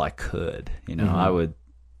it all I could. I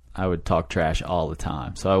would talk trash all the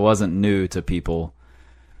time. So I wasn't new to people,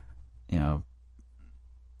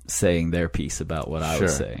 saying their piece about what I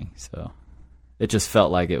was saying. So it just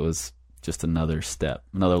felt like it was just another step,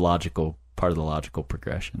 another logical part of the logical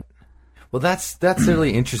progression. Well, that's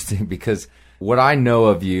really interesting, because what I know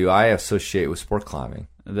of you, I associate with sport climbing.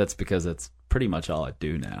 That's because that's pretty much all I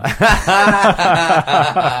do now.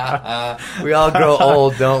 We all grow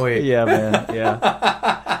old, don't we? Yeah, man.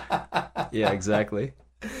 Yeah. Yeah, exactly.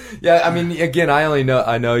 Yeah, I mean, again,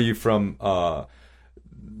 I know you from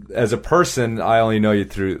as a person. I only know you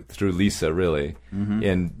through Lisa, really. Mm-hmm.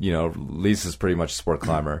 And Lisa's pretty much a sport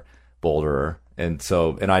climber, boulderer,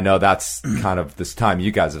 and I know that's kind of this time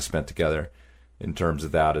you guys have spent together in terms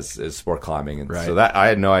of that as sport climbing. And right. So that I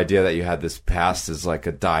had no idea that you had this past as like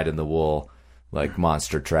a dyed-in-the-wool, like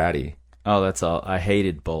monster traddy. Oh, that's all. I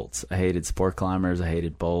hated bolts. I hated sport climbers. I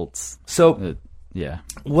hated bolts. So, yeah.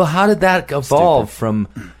 Well, how did that evolve from?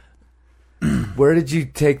 Where did you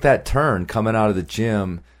take that turn coming out of the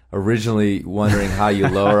gym? Originally wondering how you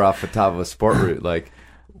lower off the top of a sport route, like,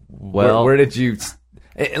 well, where did you?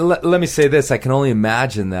 Let me say this: I can only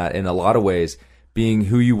imagine that in a lot of ways, being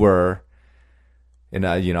who you were. And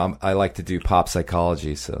I like to do pop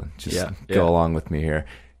psychology, so just go along with me here.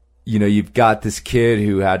 You've got this kid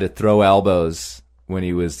who had to throw elbows when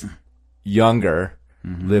he was younger,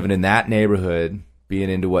 living in that neighborhood, being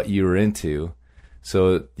into what you were into.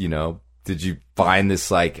 So, did you find this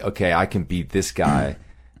like, okay, I can beat this guy,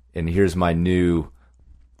 and here's my new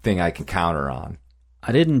thing I can counter on?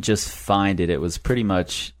 I didn't just find it. It was pretty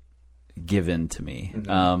much given to me.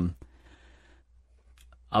 Mm-hmm.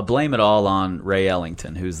 I'll blame it all on Ray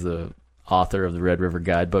Ellington, who's the author of the Red River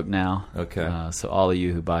Guidebook now. Okay. So all of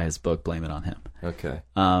you who buy his book, blame it on him. Okay.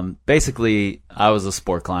 Basically, I was a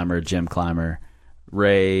sport climber, a gym climber.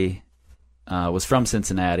 Ray was from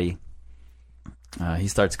Cincinnati. He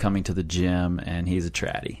starts coming to the gym, and he's a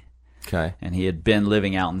traddy. Okay. And he had been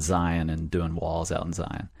living out in Zion and doing walls out in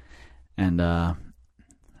Zion. And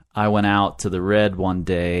I went out to the Red one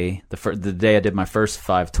day, the day I did my first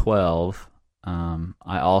 512.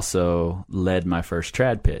 I also led my first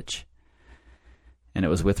trad pitch, and it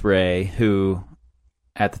was with Ray, who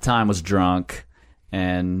at the time was drunk,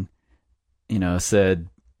 and said,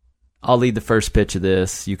 I'll lead the first pitch of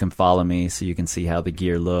this, you can follow me so you can see how the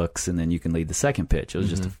gear looks, and then you can lead the second pitch. It was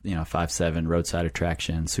just a 5.7 roadside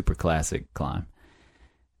attraction, super classic climb.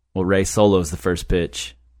 Well, Ray solos the first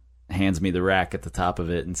pitch, hands me the rack at the top of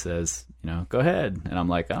it and says, go ahead. And I'm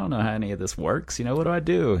like, I don't know how any of this works. What do I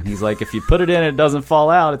do? And he's like, if you put it in and it doesn't fall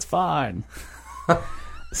out, it's fine.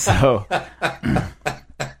 So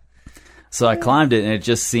I climbed it, and it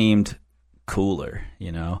just seemed cooler,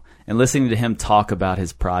 and listening to him talk about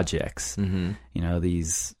his projects,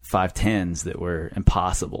 these 510s that were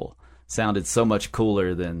impossible sounded so much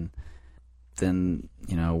cooler than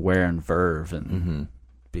wearing Verve and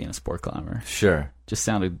being a sport climber. Sure. Just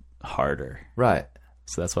sounded harder. Right.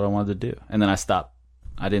 So that's what I wanted to do. And then I stopped.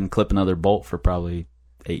 I didn't clip another bolt for probably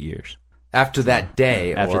 8 years. After that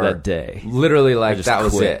day? After that day. Literally, like, that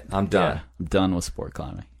was it. I'm done. Yeah, I'm done with sport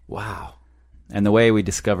climbing. Wow. And the way we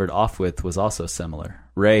discovered Offwith was also similar.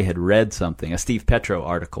 Ray had read something, a Steve Petro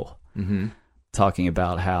article, talking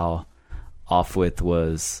about how Offwith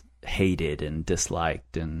was hated and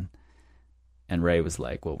disliked, and Ray was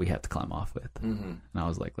like, well, we have to climb Offwith. And I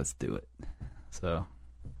was like, let's do it. So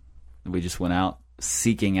we just went out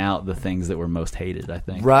seeking out the things that were most hated, I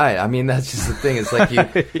think. Right. I mean, that's just the thing. It's like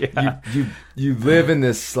you live in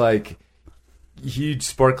this like huge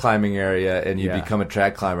sport climbing area, and you become a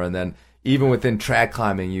trad climber, and then even within trad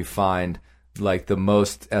climbing you find like the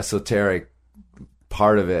most esoteric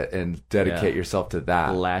part of it and dedicate yourself to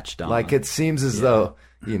that. Latched on. Like, it seems as though,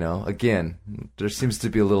 again, there seems to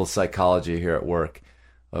be a little psychology here at work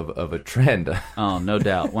of a trend. Oh, no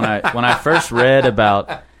doubt. When I first read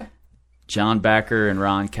about John Backer and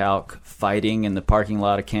Ron Kalk fighting in the parking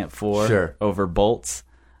lot of Camp 4 over bolts,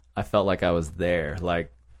 I felt like I was there.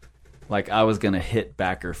 Like I was going to hit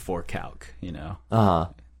Backer for Kalk,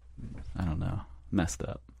 I don't know. Messed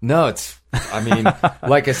up. No, I mean,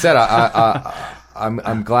 like I said,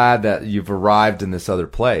 I'm glad that you've arrived in this other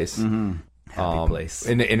place. Happy place.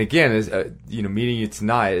 And again, meeting you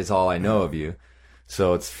tonight is all I know of you.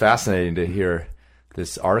 So it's fascinating to hear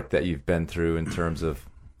this arc that you've been through in terms of,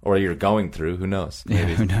 or you're going through. Who knows?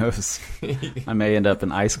 Maybe. Yeah, who knows? I may end up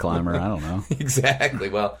an ice climber. I don't know. Exactly.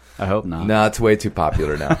 Well, I hope not. No, it's way too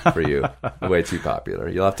popular now for you. Way too popular.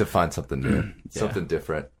 You'll have to find something new, something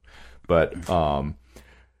different. But,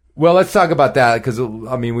 well, let's talk about that because,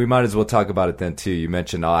 I mean, we might as well talk about it then, too. You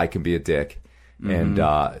mentioned, I Can Be a Dick. Mm-hmm.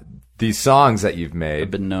 And these songs that you've made.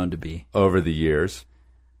 I've been known to be. Over the years.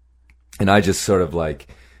 And I just sort of like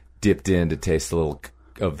dipped in to taste a little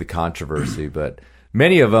of the controversy. But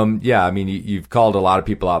many of them, yeah, I mean, you've called a lot of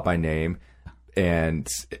people out by name. And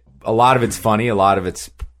a lot of it's funny. A lot of it's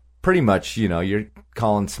pretty much, you're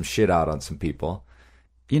calling some shit out on some people.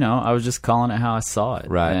 I was just calling it how I saw it.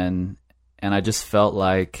 Right. And I just felt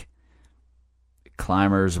like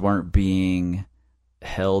climbers weren't being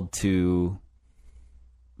held to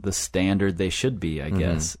the standard they should be, I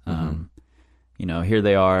guess. Here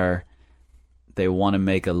they are. They want to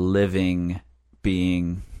make a living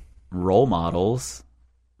being role models.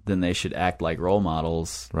 Then they should act like role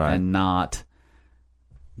models and not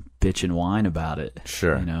bitch and whine about it.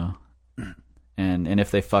 Sure. And if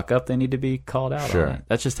they fuck up, they need to be called out on it.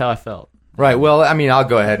 That's just how I felt. Right. Well, I mean, I'll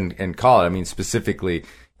go ahead and call it. I mean, specifically,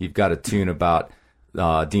 you've got a tune about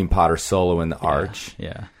Dean Potter's solo in the Arch.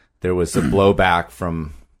 Yeah. There was a blowback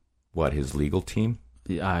from, his legal team?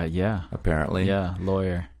 Yeah. Apparently. Yeah,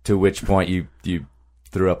 lawyer. To which point you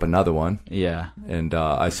threw up another one. Yeah. And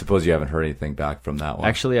I suppose you haven't heard anything back from that one.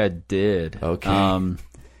 Actually, I did. Okay.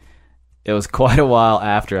 It was quite a while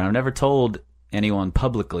after. I've never told anyone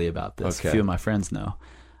publicly about this. Okay. A few of my friends know.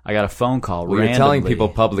 I got a phone call randomly. You're telling people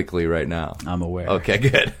publicly right now. I'm aware. Okay,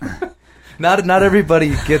 good. Not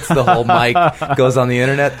everybody gets the whole mic goes on the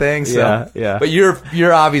internet thing. So. Yeah. But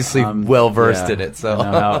you're obviously well versed in it, so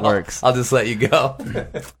I know how it works. I'll just let you go.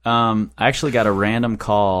 I actually got a random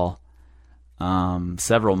call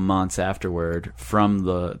several months afterward from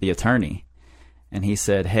the attorney, and he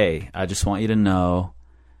said, "Hey, I just want you to know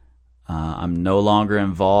I'm no longer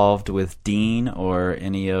involved with Dean or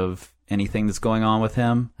anything that's going on with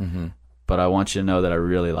him, but I want you to know that I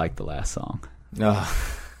really like the last song."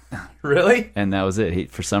 Really? And that was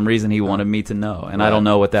it. For some reason, he wanted me to know, and I don't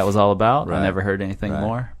know what that was all about. Right. I never heard anything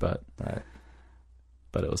more, but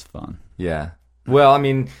it was fun. Yeah. Well, I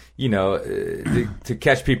mean, to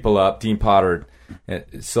catch people up, Dean Potter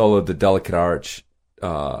soloed the Delicate Arch,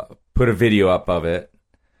 put a video up of it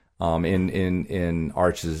in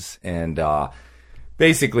Arches, and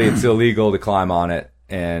basically it's illegal to climb on it,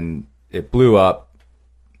 and it blew up.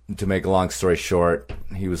 To make a long story short,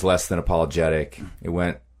 he was less than apologetic. It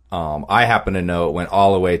went, I happen to know it went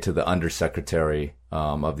all the way to the Undersecretary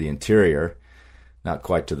of the Interior, not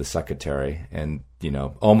quite to the Secretary, and,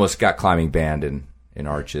 almost got climbing banned in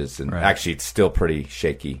Arches, and actually it's still pretty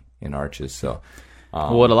shaky in Arches. So,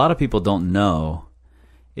 what a lot of people don't know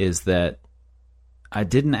is that I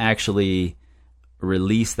didn't actually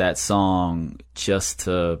release that song just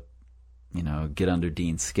to, get under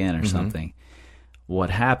Dean's skin or something. What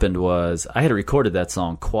happened was I had recorded that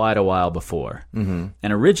song quite a while before. And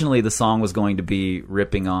originally the song was going to be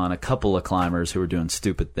ripping on a couple of climbers who were doing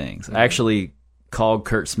stupid things. I actually called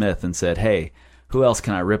Kurt Smith and said, "Hey, who else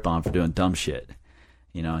can I rip on for doing dumb shit?"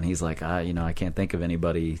 And he's like, I can't think of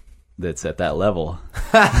anybody that's at that level.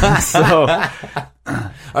 So, all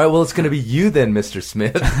right, well, it's going to be you then, Mr.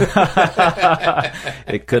 Smith.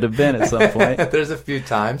 It could have been at some point. There's a few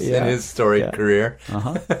times in his storied career.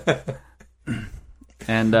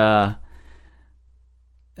 And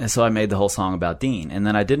so I made the whole song about Dean, and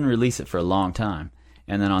then I didn't release it for a long time.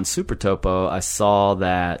 And then on Super Topo, I saw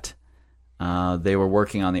that they were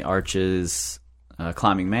working on the Arches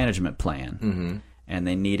climbing management plan, and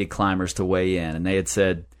they needed climbers to weigh in. And they had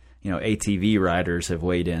said, ATV riders have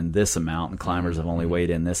weighed in this amount, and climbers have only weighed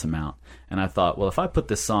in this amount. And I thought, well, if I put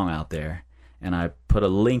this song out there, and I put a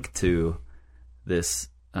link to this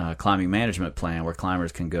climbing management plan where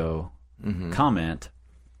climbers can go comment,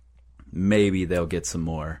 maybe they'll get some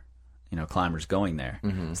more, climbers going there.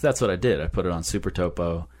 So that's what I did. I put it on Super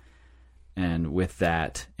Topo, and with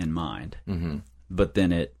that in mind. But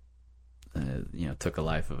then it, took a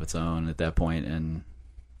life of its own at that point and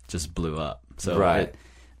just blew up. So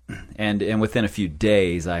and within a few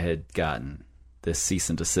days, I had gotten this cease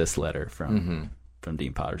and desist letter from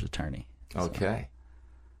Dean Potter's attorney. So. Okay.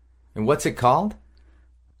 And what's it called?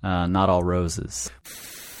 Not All Roses.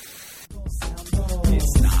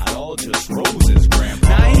 It's not all just roses, Grandpa.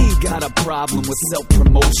 Now, I ain't got a problem with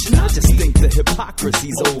self-promotion. I just think the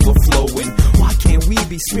hypocrisy's overflowing. Why can't we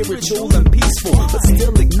be spiritual and peaceful, but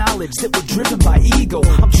still acknowledge that we're driven by ego?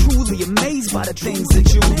 I'm truly amazed by the things that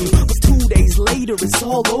you do, but 2 days later it's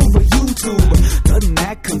all over YouTube. Doesn't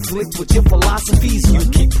that conflict with your philosophies? You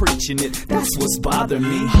keep preaching it, that's what's bothering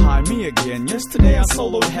me. Hi, me again. Yesterday I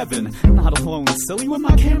soloed Heaven, not alone, silly, with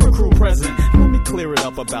my camera crew present. Let me clear it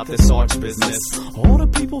up about this arch business. All the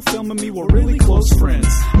people filming me were really close friends.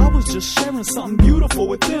 I was just sharing something beautiful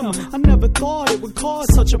with them. I never thought it would cause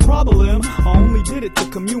such a problem. I only did it to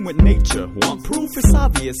commune with nature. Want proof? It's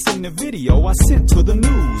obvious in the video I sent to the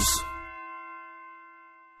news.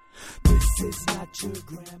 This is not your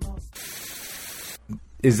grandma's.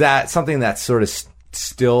 Is that something that's sort of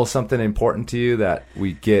still something important to you, that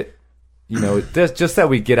we get, you know, just that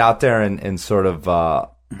we get out there and sort of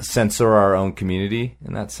censor our own community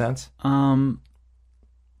in that sense? To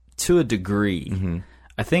a degree.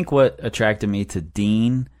 I think what attracted me to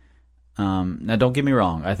Dean, now don't get me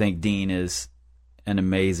wrong, I think Dean is an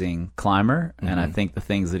amazing climber, and I think the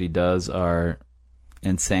things that he does are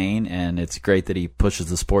insane, and it's great that he pushes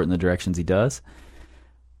the sport in the directions he does.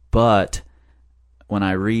 But when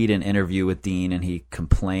I read an interview with Dean and he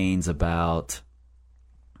complains about,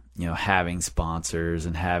 you know, having sponsors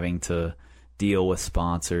and having to deal with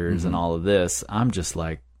sponsors and all of this, I'm just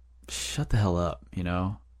like, shut the hell up, you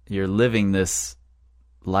know? You're living this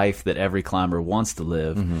life that every climber wants to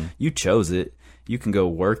live. You chose it. You can go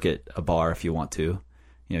work at a bar if you want to.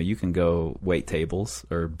 You know, you can go wait tables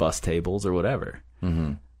or bus tables or whatever.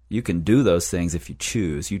 You can do those things if you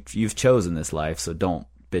choose. You've chosen this life, so don't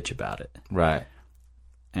bitch about it. Right.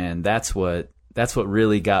 And that's what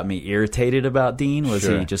really got me irritated about Dean, was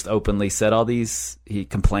he just openly said all these. He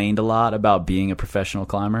complained a lot about being a professional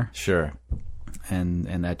climber. Sure. And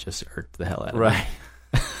that just irked the hell out of me. Right.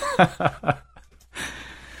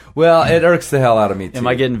 Well, it irks the hell out of me too. Am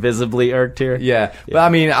I getting visibly irked here? Yeah. But I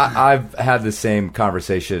mean, I've had the same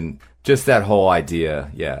conversation, just that whole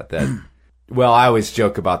idea, that, well, I always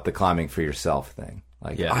joke about the climbing for yourself thing.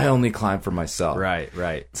 Like, I only climb for myself. Right.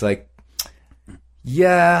 It's like,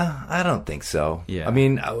 yeah, I don't think so. Yeah. I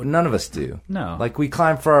mean, none of us do. No. Like, we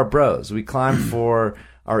climb for our bros. We climb for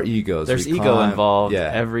our egos. There's ego involved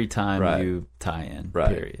every time you tie in,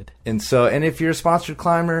 period. And so, and if you're a sponsored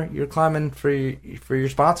climber, you're climbing for your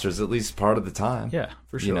sponsors, at least part of the time. Yeah,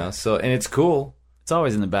 for sure. You know, so, and it's cool. It's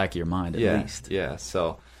always in the back of your mind, at least. Yeah,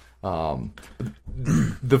 so,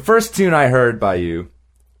 the first tune I heard by you,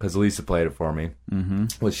 because Lisa played it for me,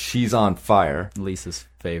 was She's on Fire. Lisa's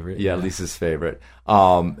favorite. Yeah, Lisa's favorite.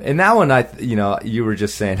 And that one, you were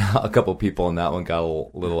just saying a couple people in that one got a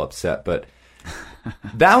little upset, but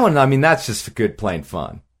that one, I mean, that's just good plain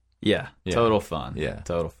fun. Yeah, total fun. Yeah.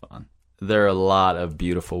 Total fun. There are a lot of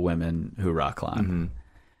beautiful women who rock climb.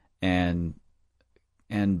 And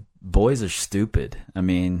boys are stupid. I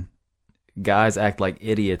mean, guys act like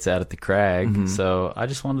idiots out at the crag, so I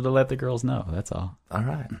just wanted to let the girls know, that's all. All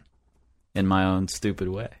right. in my own stupid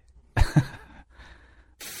way.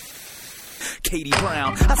 Katie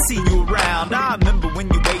Brown, I see you around. I remember when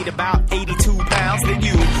you weighed about 82 pounds. Then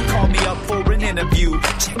you called me up for an interview,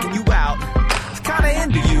 checking you out. Kinda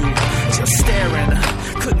into you, just staring,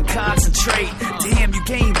 couldn't concentrate. Damn, you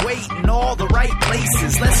gained weight in all the right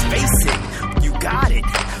places. Let's face it, you got it.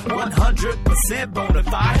 100% bona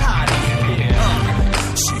fide hottie.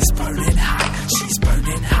 Yeah. She's burning hot, she's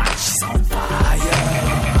burning hot, she's on fire.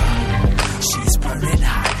 She's burning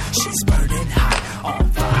hot, she's burning hot, on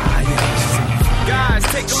fire. Guys,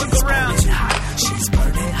 take a look around. She's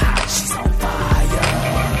burning hot, she's on fire.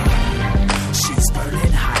 She's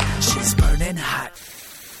burning hot, she's burning hot.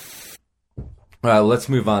 All right, let's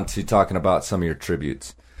move on to talking about some of your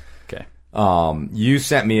tributes. Okay. You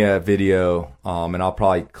sent me a video, and I'll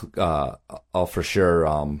probably, I'll for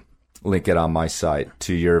sure link it on my site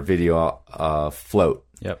to your video float.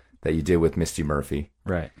 Yep. That you did with Misty Murphy.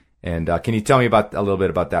 Right. And can you tell me a little bit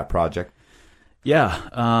about that project? Yeah.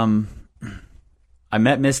 I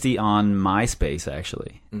met Misty on MySpace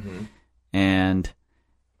actually, and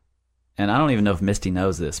I don't even know if Misty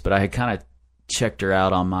knows this, but I had kind of checked her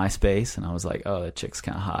out on MySpace, and I was like, "Oh, that chick's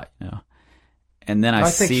kind of hot," you know. And then I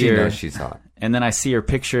think see she her. knows she's hot. And then I see her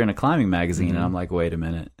picture in a climbing magazine, and I'm like, "Wait a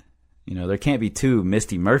minute, you know, there can't be two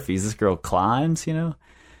Misty Murphys. This girl climbs, you know."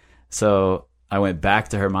 So I went back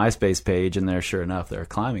to her MySpace page, and there, sure enough, there are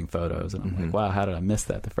climbing photos, and I'm like, "Wow, how did I miss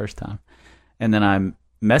that the first time?" And then I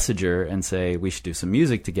message her and say we should do some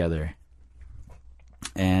music together.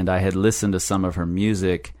 And I had listened to some of her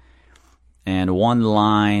music, and one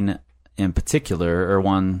line in particular, or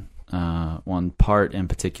one part in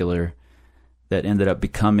particular, that ended up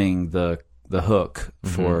becoming the the hook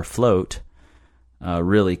for Float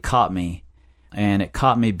really caught me. And it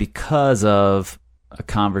caught me because of a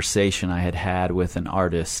conversation I had had with an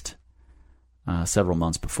artist several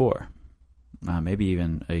months before, maybe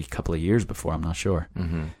even a couple of years before, I'm not sure.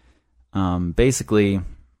 Basically,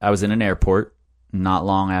 I was in an airport not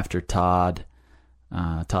long after Todd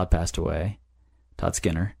passed away, Todd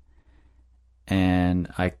Skinner, and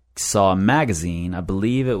I saw a magazine, I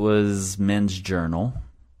believe it was Men's Journal,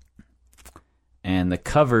 and the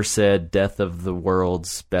cover said Death of the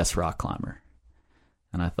World's Best Rock Climber.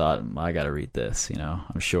 And I thought, I got to read this,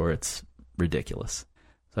 I'm sure it's ridiculous.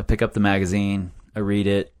 So I pick up the magazine, I read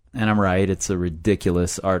it, and I'm right. It's a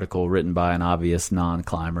ridiculous article written by an obvious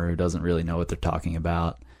non-climber who doesn't really know what they're talking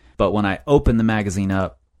about. But when I open the magazine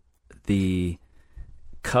up, the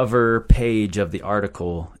cover page of the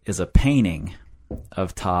article is a painting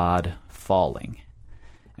of Todd falling.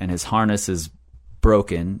 And his harness is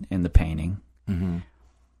broken in the painting. And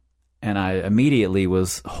I immediately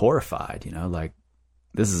was horrified, like,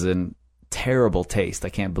 this is in terrible taste. I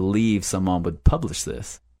can't believe someone would publish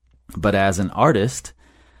this. But as an artist,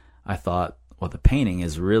 I thought, well, the painting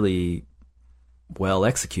is really well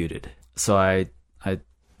executed. So I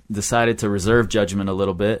decided to reserve judgment a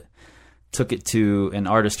little bit, took it to an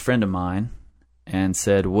artist friend of mine, and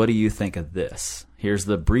said, what do you think of this? Here's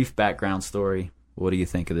the brief background story. What do you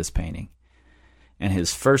think of this painting? And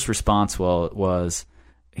his first response was,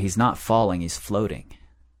 he's not falling, he's floating.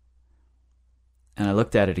 And I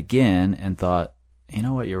looked at it again and thought, you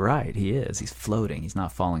know what, you're right, he is. He's floating. He's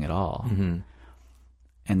not falling at all.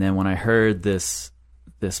 And then when I heard this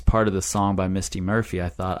part of the song by Misty Murphy, I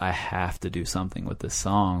thought, I have to do something with this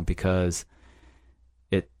song because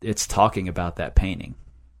it's talking about that painting.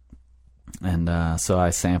 And so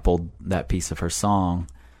I sampled that piece of her song,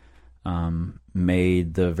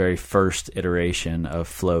 made the very first iteration of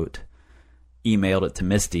Float, emailed it to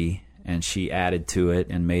Misty, and she added to it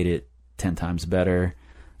and made it 10 times better.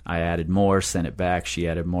 I added more, sent it back. She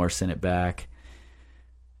added more, sent it back.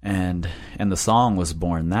 And the song was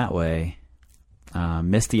born that way.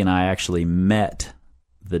 Misty and I actually met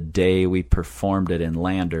the day we performed it in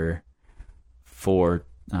Lander for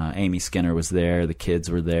Amy Skinner was there, the kids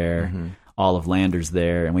were there, all of Lander's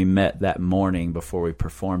there, and we met that morning before we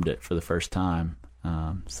performed it for the first time.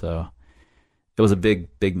 So it was a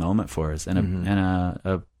big moment for us,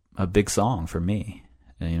 and a big song for me.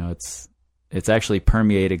 And, it's actually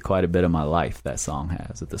permeated quite a bit of my life, that song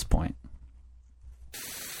has at this point.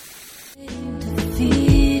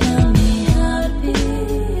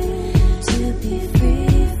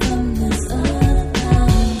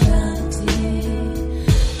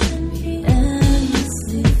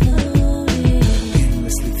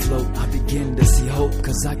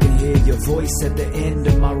 Cause I can hear your voice at the end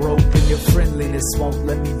of my rope, and your friendliness won't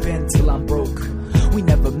let me bend till I'm broke. We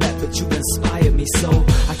never met, but you inspired me so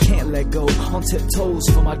I can't let go, on tiptoes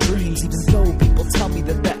for my dreams, even though people tell me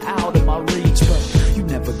that they're out of my reach. But you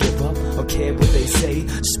never give up or care what they say.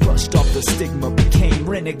 Just brushed off the stigma, became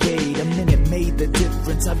renegade. A minute made the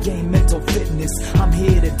difference, I've gained mental fitness. I'm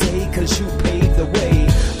here today cause you paved the way.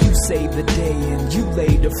 You saved the day and you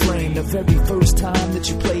laid the frame. The very first time that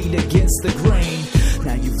you played against the grain.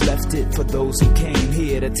 Now you've left it for those who came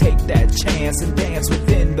here to take that chance and dance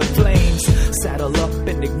within the flames. Saddle up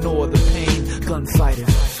and ignore the pain. Gunfighter,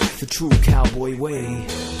 the true cowboy way.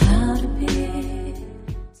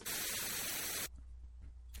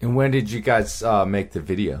 And when did you guys make the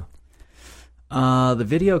video? The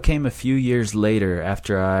video came a few years later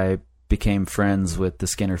after I became friends with the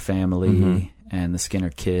Skinner family and the Skinner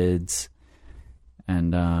kids.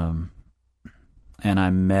 And I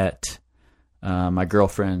met my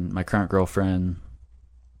current girlfriend,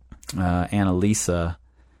 Annalisa.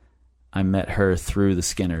 I met her through the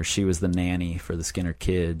Skinners. She was the nanny for the Skinner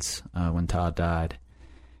kids when Todd died.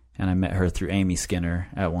 And I met her through Amy Skinner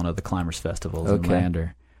at one of the Climbers Festivals in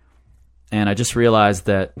Lander. And I just realized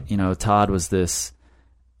that, Todd was this,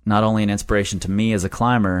 not only an inspiration to me as a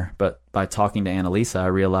climber, but by talking to Annalisa, I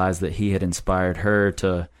realized that he had inspired her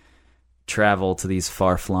to travel to these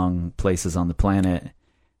far-flung places on the planet,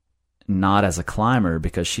 not as a climber,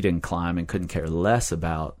 because she didn't climb and couldn't care less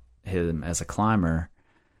about him as a climber.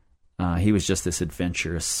 He was just this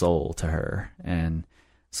adventurous soul to her. And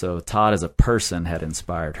so Todd as a person had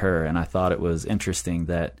inspired her, and I thought it was interesting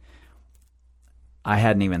that I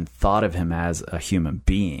hadn't even thought of him as a human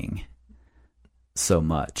being so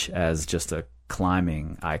much as just a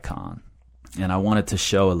climbing icon. And I wanted to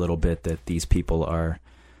show a little bit that these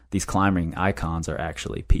climbing icons are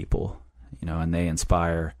actually people, and they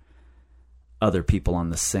inspire other people on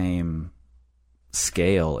the same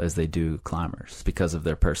scale as they do climbers because of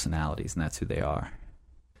their personalities, and that's who they are.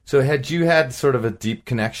 So had you had sort of a deep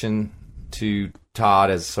connection to Todd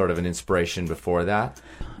as sort of an inspiration before that?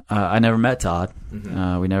 I never met Todd.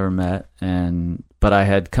 We never met, but I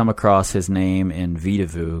had come across his name in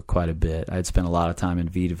Vitavu quite a bit. I had spent a lot of time in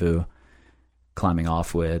Vitavu climbing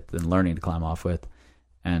off with and learning to climb off with,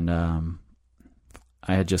 and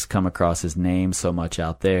I had just come across his name so much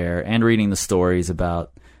out there, and reading the stories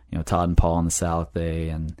about Todd and Paul in the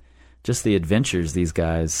Salate and just the adventures these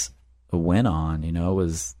guys went on.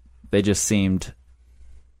 They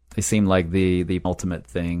seemed like the ultimate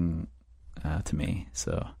thing to me.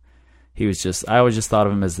 So I always just thought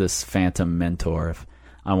of him as this phantom mentor if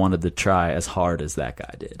I wanted to try as hard as that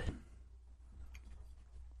guy did.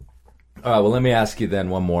 All right, well, let me ask you then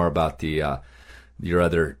one more about your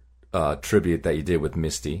other tribute that you did with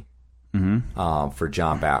Misty for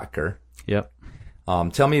John Backer. Yep.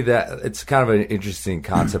 Tell me that it's kind of an interesting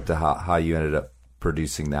concept to how you ended up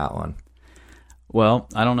producing that one. Well,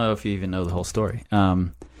 I don't know if you even know the whole story.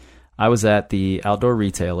 I was at the Outdoor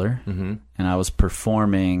Retailer, and I was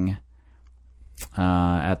performing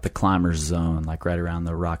at the Climbers Zone, like right around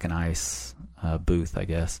the Rock and Ice booth, I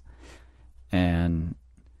guess. And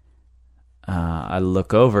I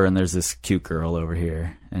look over, and there's this cute girl over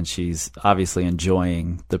here, and she's obviously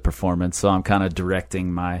enjoying the performance. So I'm kind of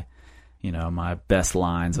directing my best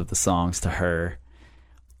lines of the songs to her.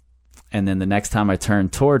 And then the next time I turn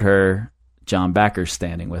toward her, John Backer's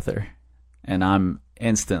standing with her. And I'm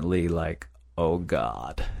instantly like, oh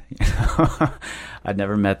God. I'd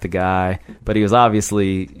never met the guy, but he was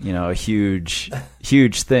obviously, a huge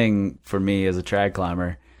thing for me as a trad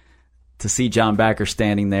climber. To see John Backer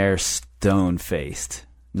standing there stone-faced,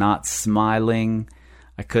 not smiling.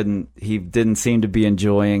 He didn't seem to be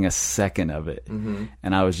enjoying a second of it.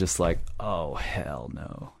 And I was just like, oh, hell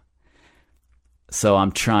no. So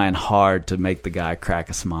I'm trying hard to make the guy crack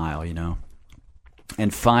a smile,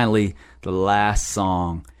 And finally, the last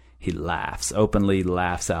song, he openly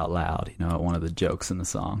laughs out loud, at one of the jokes in the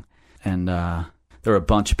song. And there were a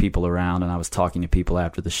bunch of people around, and I was talking to people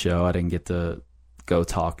after the show. I didn't get to go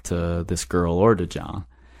talk to this girl or to John.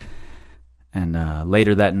 And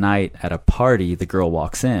later that night at a party, the girl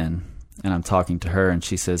walks in, and I'm talking to her, and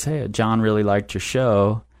she says, hey, John really liked your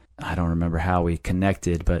show. I don't remember how we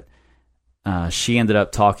connected, but she ended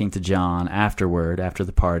up talking to John afterward, after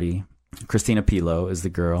the party. Christina Pilo is the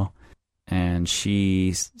girl, and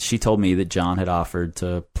she told me that John had offered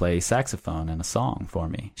to play saxophone in a song for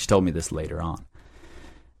me. She told me this later on.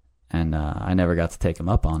 And I never got to take him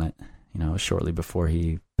up on it, shortly before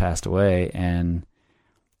he passed away. And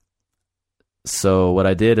so what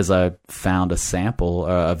I did is I found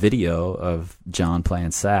a video of John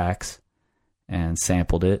playing sax and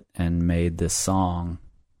sampled it and made this song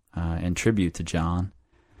in tribute to John.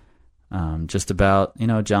 Just about,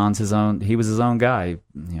 John's he was his own guy,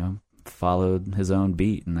 followed his own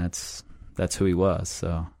beat, and that's who he was.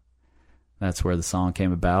 So that's where the song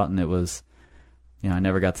came about, and it was, I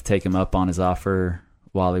never got to take him up on his offer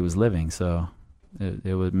while he was living. So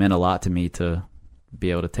it meant a lot to me to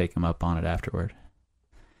be able to take him up on it afterward.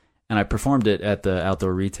 And I performed it at the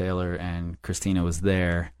Outdoor Retailer, and Christina was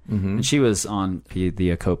there, and she was on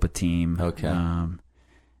the Acopa team. Okay.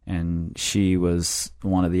 And she was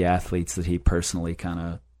one of the athletes that he personally kind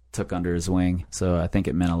of took under his wing. So I think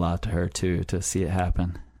it meant a lot to her too, to see it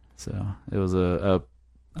happen. So it was a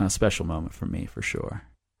special moment for me, for sure.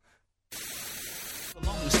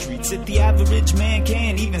 Along the streets that the average man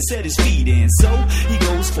can't even set his feet in. So he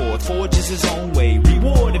goes forth, forges his own way.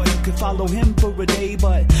 Reward if you could follow him for a day,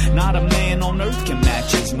 but not a man on earth can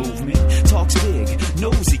match his movement. Talks big,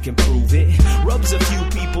 knows he can prove it. Rubs a few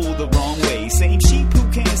people the wrong way. Same sheep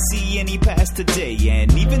who can't see any past today.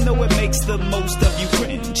 And even though it makes the most of you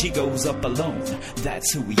cringe, he goes up alone.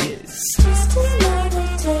 That's who he is. Just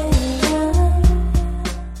another day.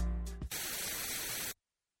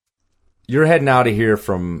 You're heading out of here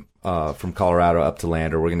from Colorado up to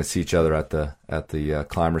Lander. We're going to see each other at the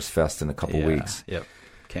Climbers Fest in a couple weeks. Yep,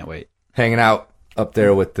 can't wait. Hanging out up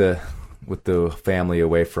there with the family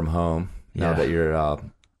away from home. Now that you're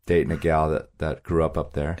dating a gal that grew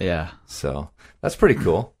up there. Yeah, so that's pretty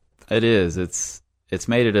cool. It is. It's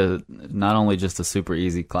made it not only just a super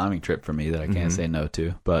easy climbing trip for me that I can't say no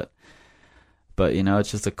to, but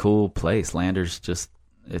it's just a cool place. Lander's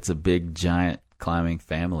it's a big giant climbing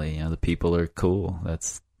family. The people are cool.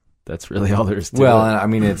 That's really all there is to it. Well, and I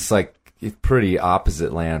mean, it's pretty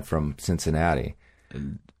opposite land from Cincinnati.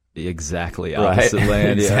 Exactly opposite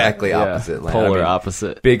land. Exactly opposite land. Polar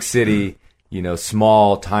opposite. Big city,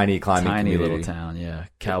 small, tiny climbing tiny community. Little town. Yeah,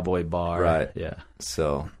 cowboy bar. Right. Yeah.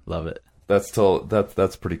 So love it.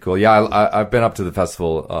 That's pretty cool. Yeah, I've been up to the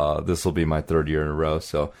festival. This will be my 3rd year in a row,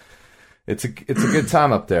 so it's a good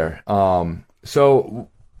time up there. So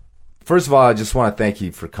first of all, I just want to thank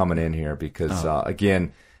you for coming in here because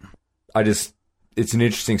again, it's an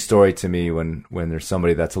interesting story to me when there's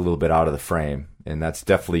somebody that's a little bit out of the frame, and that's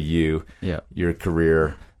definitely you. Yeah, your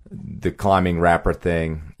career, the climbing rapper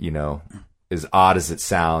thing. As odd as it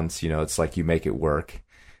sounds, it's like you make it work.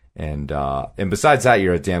 And besides that,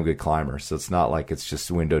 you're a damn good climber. So it's not like it's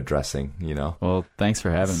just window dressing, Well, thanks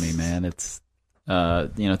for having me, man. It's,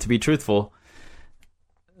 to be truthful,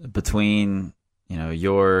 between,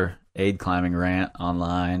 your aid climbing rant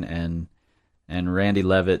online and Randy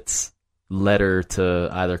Levitt's letter to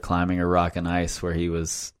either climbing or rock and ice, where he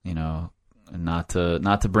was, not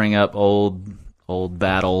to bring up old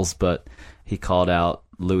battles, but he called out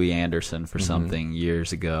Louis Anderson for something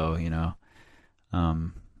years ago,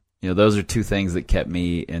 those are two things that kept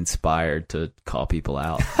me inspired to call people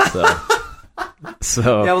out.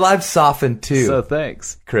 So yeah, well, I've softened too. So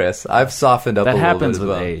thanks, Kris. I've softened up. That a little happens bit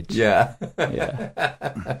with as well. age. Yeah,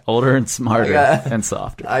 yeah. Older and smarter and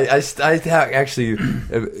softer. I actually,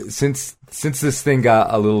 since this thing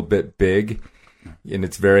got a little bit big, and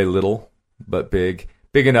it's very little but big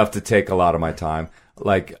enough to take a lot of my time.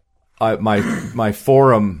 Like my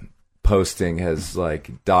forum posting has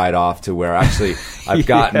like died off to where actually I've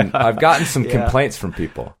gotten some complaints from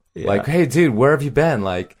people. Yeah. Like, hey, dude, where have you been?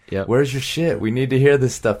 Like, where's your shit? We need to hear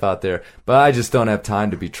this stuff out there. But I just don't have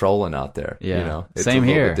time to be trolling out there. Yeah, It's same a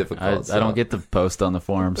little here. Bit difficult, I don't get to post on the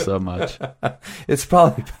forum so much. It's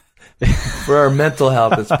probably for our mental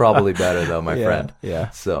health. It's probably better though, my friend. Yeah.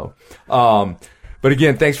 So, but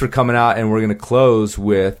again, thanks for coming out, and we're gonna close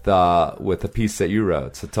with a piece that you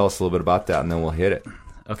wrote. So tell us a little bit about that, and then we'll hit it.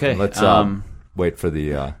 Okay. And let's wait for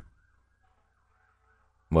the.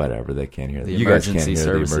 Whatever, they can't hear. You guys can't hear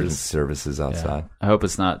the emergency services outside. Yeah. I hope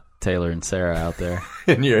it's not Taylor and Sarah out there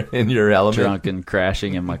in your element, drunk and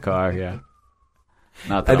crashing in my car. Yeah,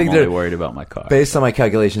 not that I'm only worried about my car. Based on my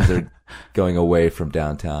calculations, they're going away from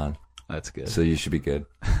downtown. That's good. So you should be good.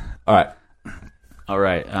 All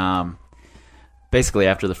right. Basically,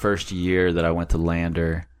 after the first year that I went to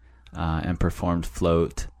Lander and performed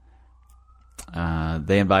Float,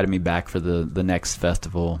 they invited me back for the next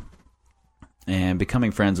festival. And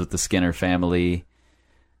becoming friends with the Skinner family,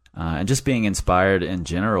 and just being inspired in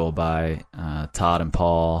general by Todd and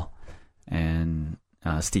Paul and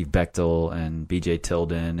Steve Bechtel and BJ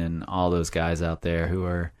Tilden and all those guys out there who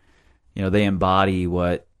are, they embody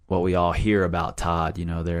what we all hear about Todd.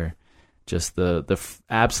 They're just the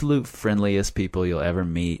absolute friendliest people you'll ever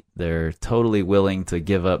meet. They're totally willing to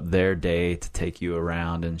give up their day to take you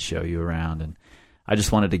around and show you around. And I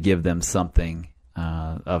just wanted to give them something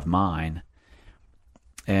of mine.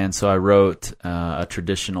 And so I wrote a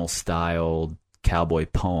traditional styled cowboy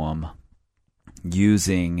poem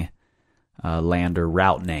using Lander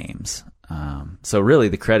route names. So really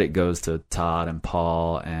the credit goes to Todd and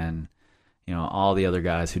Paul and all the other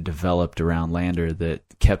guys who developed around Lander that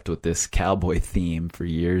kept with this cowboy theme for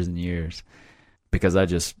years and years, because I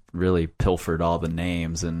just really pilfered all the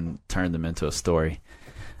names and turned them into a story.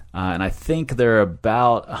 And I think there are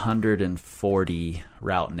about 140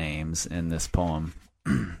 route names in this poem.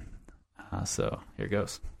 So here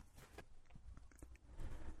goes.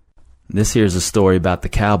 This here's a story about the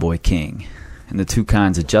Cowboy King and the two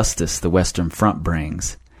kinds of justice the Western Front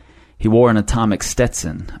brings. He wore an atomic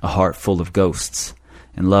Stetson, a heart full of ghosts,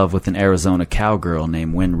 in love with an Arizona cowgirl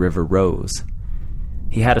named Wind River Rose.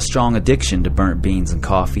 He had a strong addiction to burnt beans and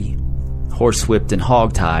coffee, horsewhipped and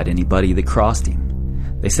hogtied anybody that crossed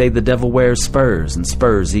him. They say the devil wears spurs, and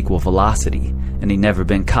spurs equal velocity, and he never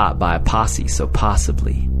been caught by a posse, so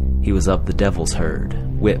possibly he was up the devil's herd,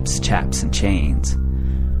 whips, chaps, and chains.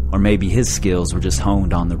 Or maybe his skills were just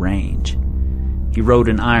honed on the range. He rode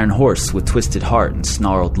an iron horse with twisted heart and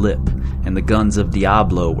snarled lip, and the guns of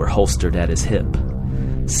Diablo were holstered at his hip.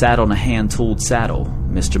 Sat on a hand-tooled saddle,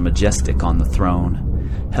 Mr. Majestic on the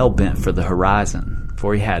throne, hell-bent for the horizon,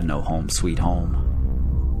 for he had no home sweet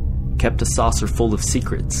home. Kept a saucer full of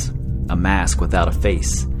secrets, a mask without a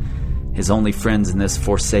face. His only friends in this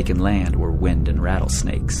forsaken land were wind and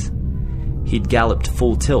rattlesnakes. He'd galloped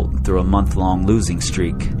full tilt through a month-long losing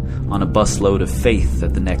streak on a busload of faith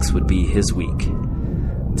that the next would be his week.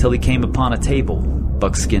 Till he came upon a table,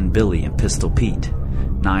 Buckskin Billy and Pistol Pete,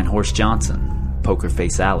 Nine Horse Johnson, Poker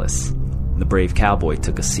Face Alice. The brave cowboy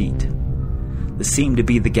took a seat. This seemed to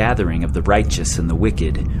be the gathering of the righteous and the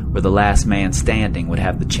wicked, where the last man standing would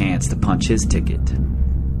have the chance to punch his ticket.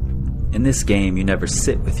 In this game, you never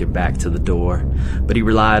sit with your back to the door, but he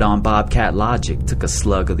relied on bobcat logic, took a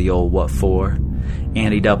slug of the old what for,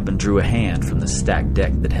 anteed up and drew a hand from the stacked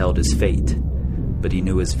deck that held his fate. But he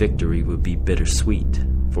knew his victory would be bittersweet,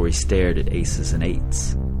 for he stared at aces and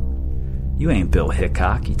eights. "You ain't Bill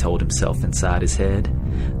Hickok," he told himself inside his head.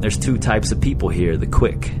 "There's two types of people here, the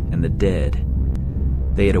quick and the dead."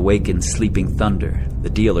 They had awakened sleeping thunder, the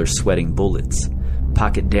dealer sweating bullets,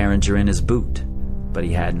 pocket derringer in his boot, but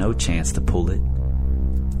he had no chance to pull it.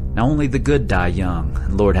 Now only the good die young,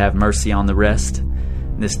 and Lord have mercy on the rest.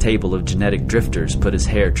 And this table of genetic drifters put his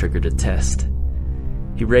hair trigger to test.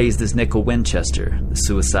 He raised his nickel Winchester, the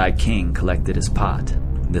suicide king collected his pot.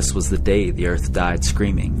 This was the day the earth died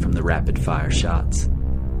screaming from the rapid-fire shots.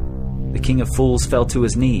 The king of fools fell to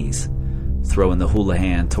his knees, throwing the hula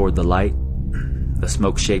hand toward the light. The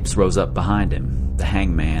smoke shapes rose up behind him, the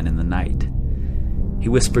hangman in the night. He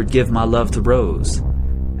whispered, "Give my love to Rose,"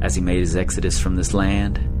 as he made his exodus from this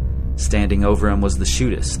land. Standing over him was the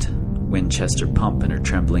shootist, Winchester pump in her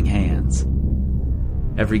trembling hands.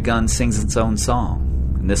 Every gun sings its own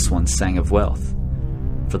song, and this one sang of wealth.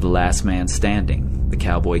 For the last man standing, the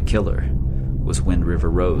cowboy killer, was Wind River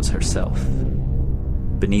Rose herself.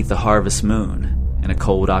 Beneath a harvest moon, in a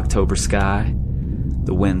cold October sky,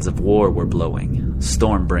 the winds of war were blowing,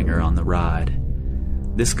 Stormbringer on the ride.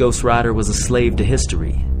 This ghost rider was a slave to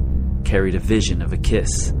history, carried a vision of a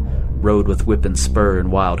kiss, rode with whip and spur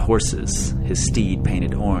and wild horses, his steed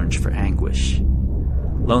painted orange for anguish.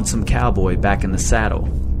 Lonesome cowboy back in the saddle,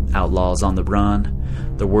 outlaws on the run,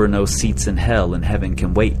 there were no seats in hell, and heaven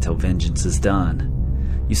can wait till vengeance is done.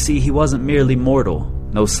 You see, he wasn't merely mortal,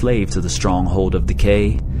 no slave to the stronghold of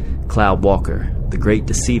decay, Cloud Walker, the great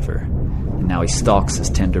deceiver, and now he stalks his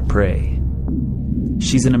tender prey.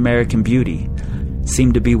 She's an American beauty,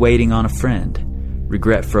 seemed to be waiting on a friend,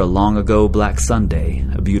 regret for a long-ago Black Sunday,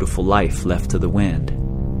 a beautiful life left to the wind.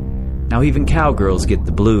 Now even cowgirls get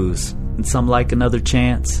the blues, and some like another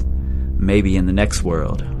chance, maybe in the next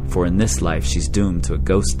world, for in this life she's doomed to a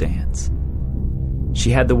ghost dance.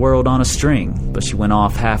 She had the world on a string, but she went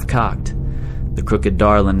off half-cocked. The crooked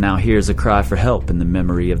darling now hears a cry for help in the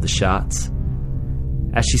memory of the shots.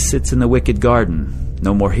 As she sits in the wicked garden,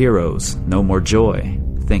 no more heroes, no more joy,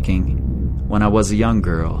 thinking, when I was a young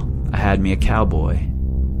girl, I had me a cowboy.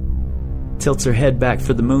 Tilts her head back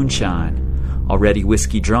for the moonshine, already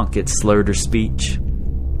whiskey drunk it slurred her speech.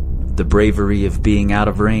 The bravery of being out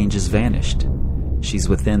of range has vanished, she's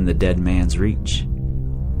within the dead man's reach.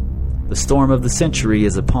 The storm of the century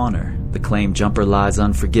is upon her, the claim jumper lies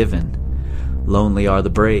unforgiven. Lonely are the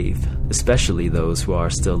brave, especially those who are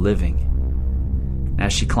still living.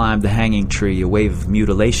 As she climbed the hanging tree, a wave of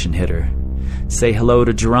mutilation hit her. "Say hello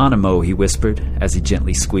to Geronimo," he whispered, as he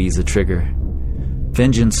gently squeezed the trigger.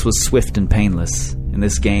 Vengeance was swift and painless. In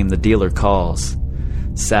this game the dealer calls,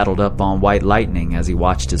 saddled up on white lightning as he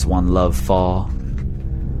watched his one love fall.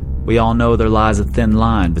 We all know there lies a thin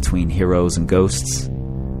line between heroes and ghosts.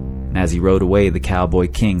 And as he rode away, the cowboy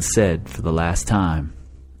king said for the last time,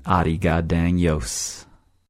 "Adi goddang Yos."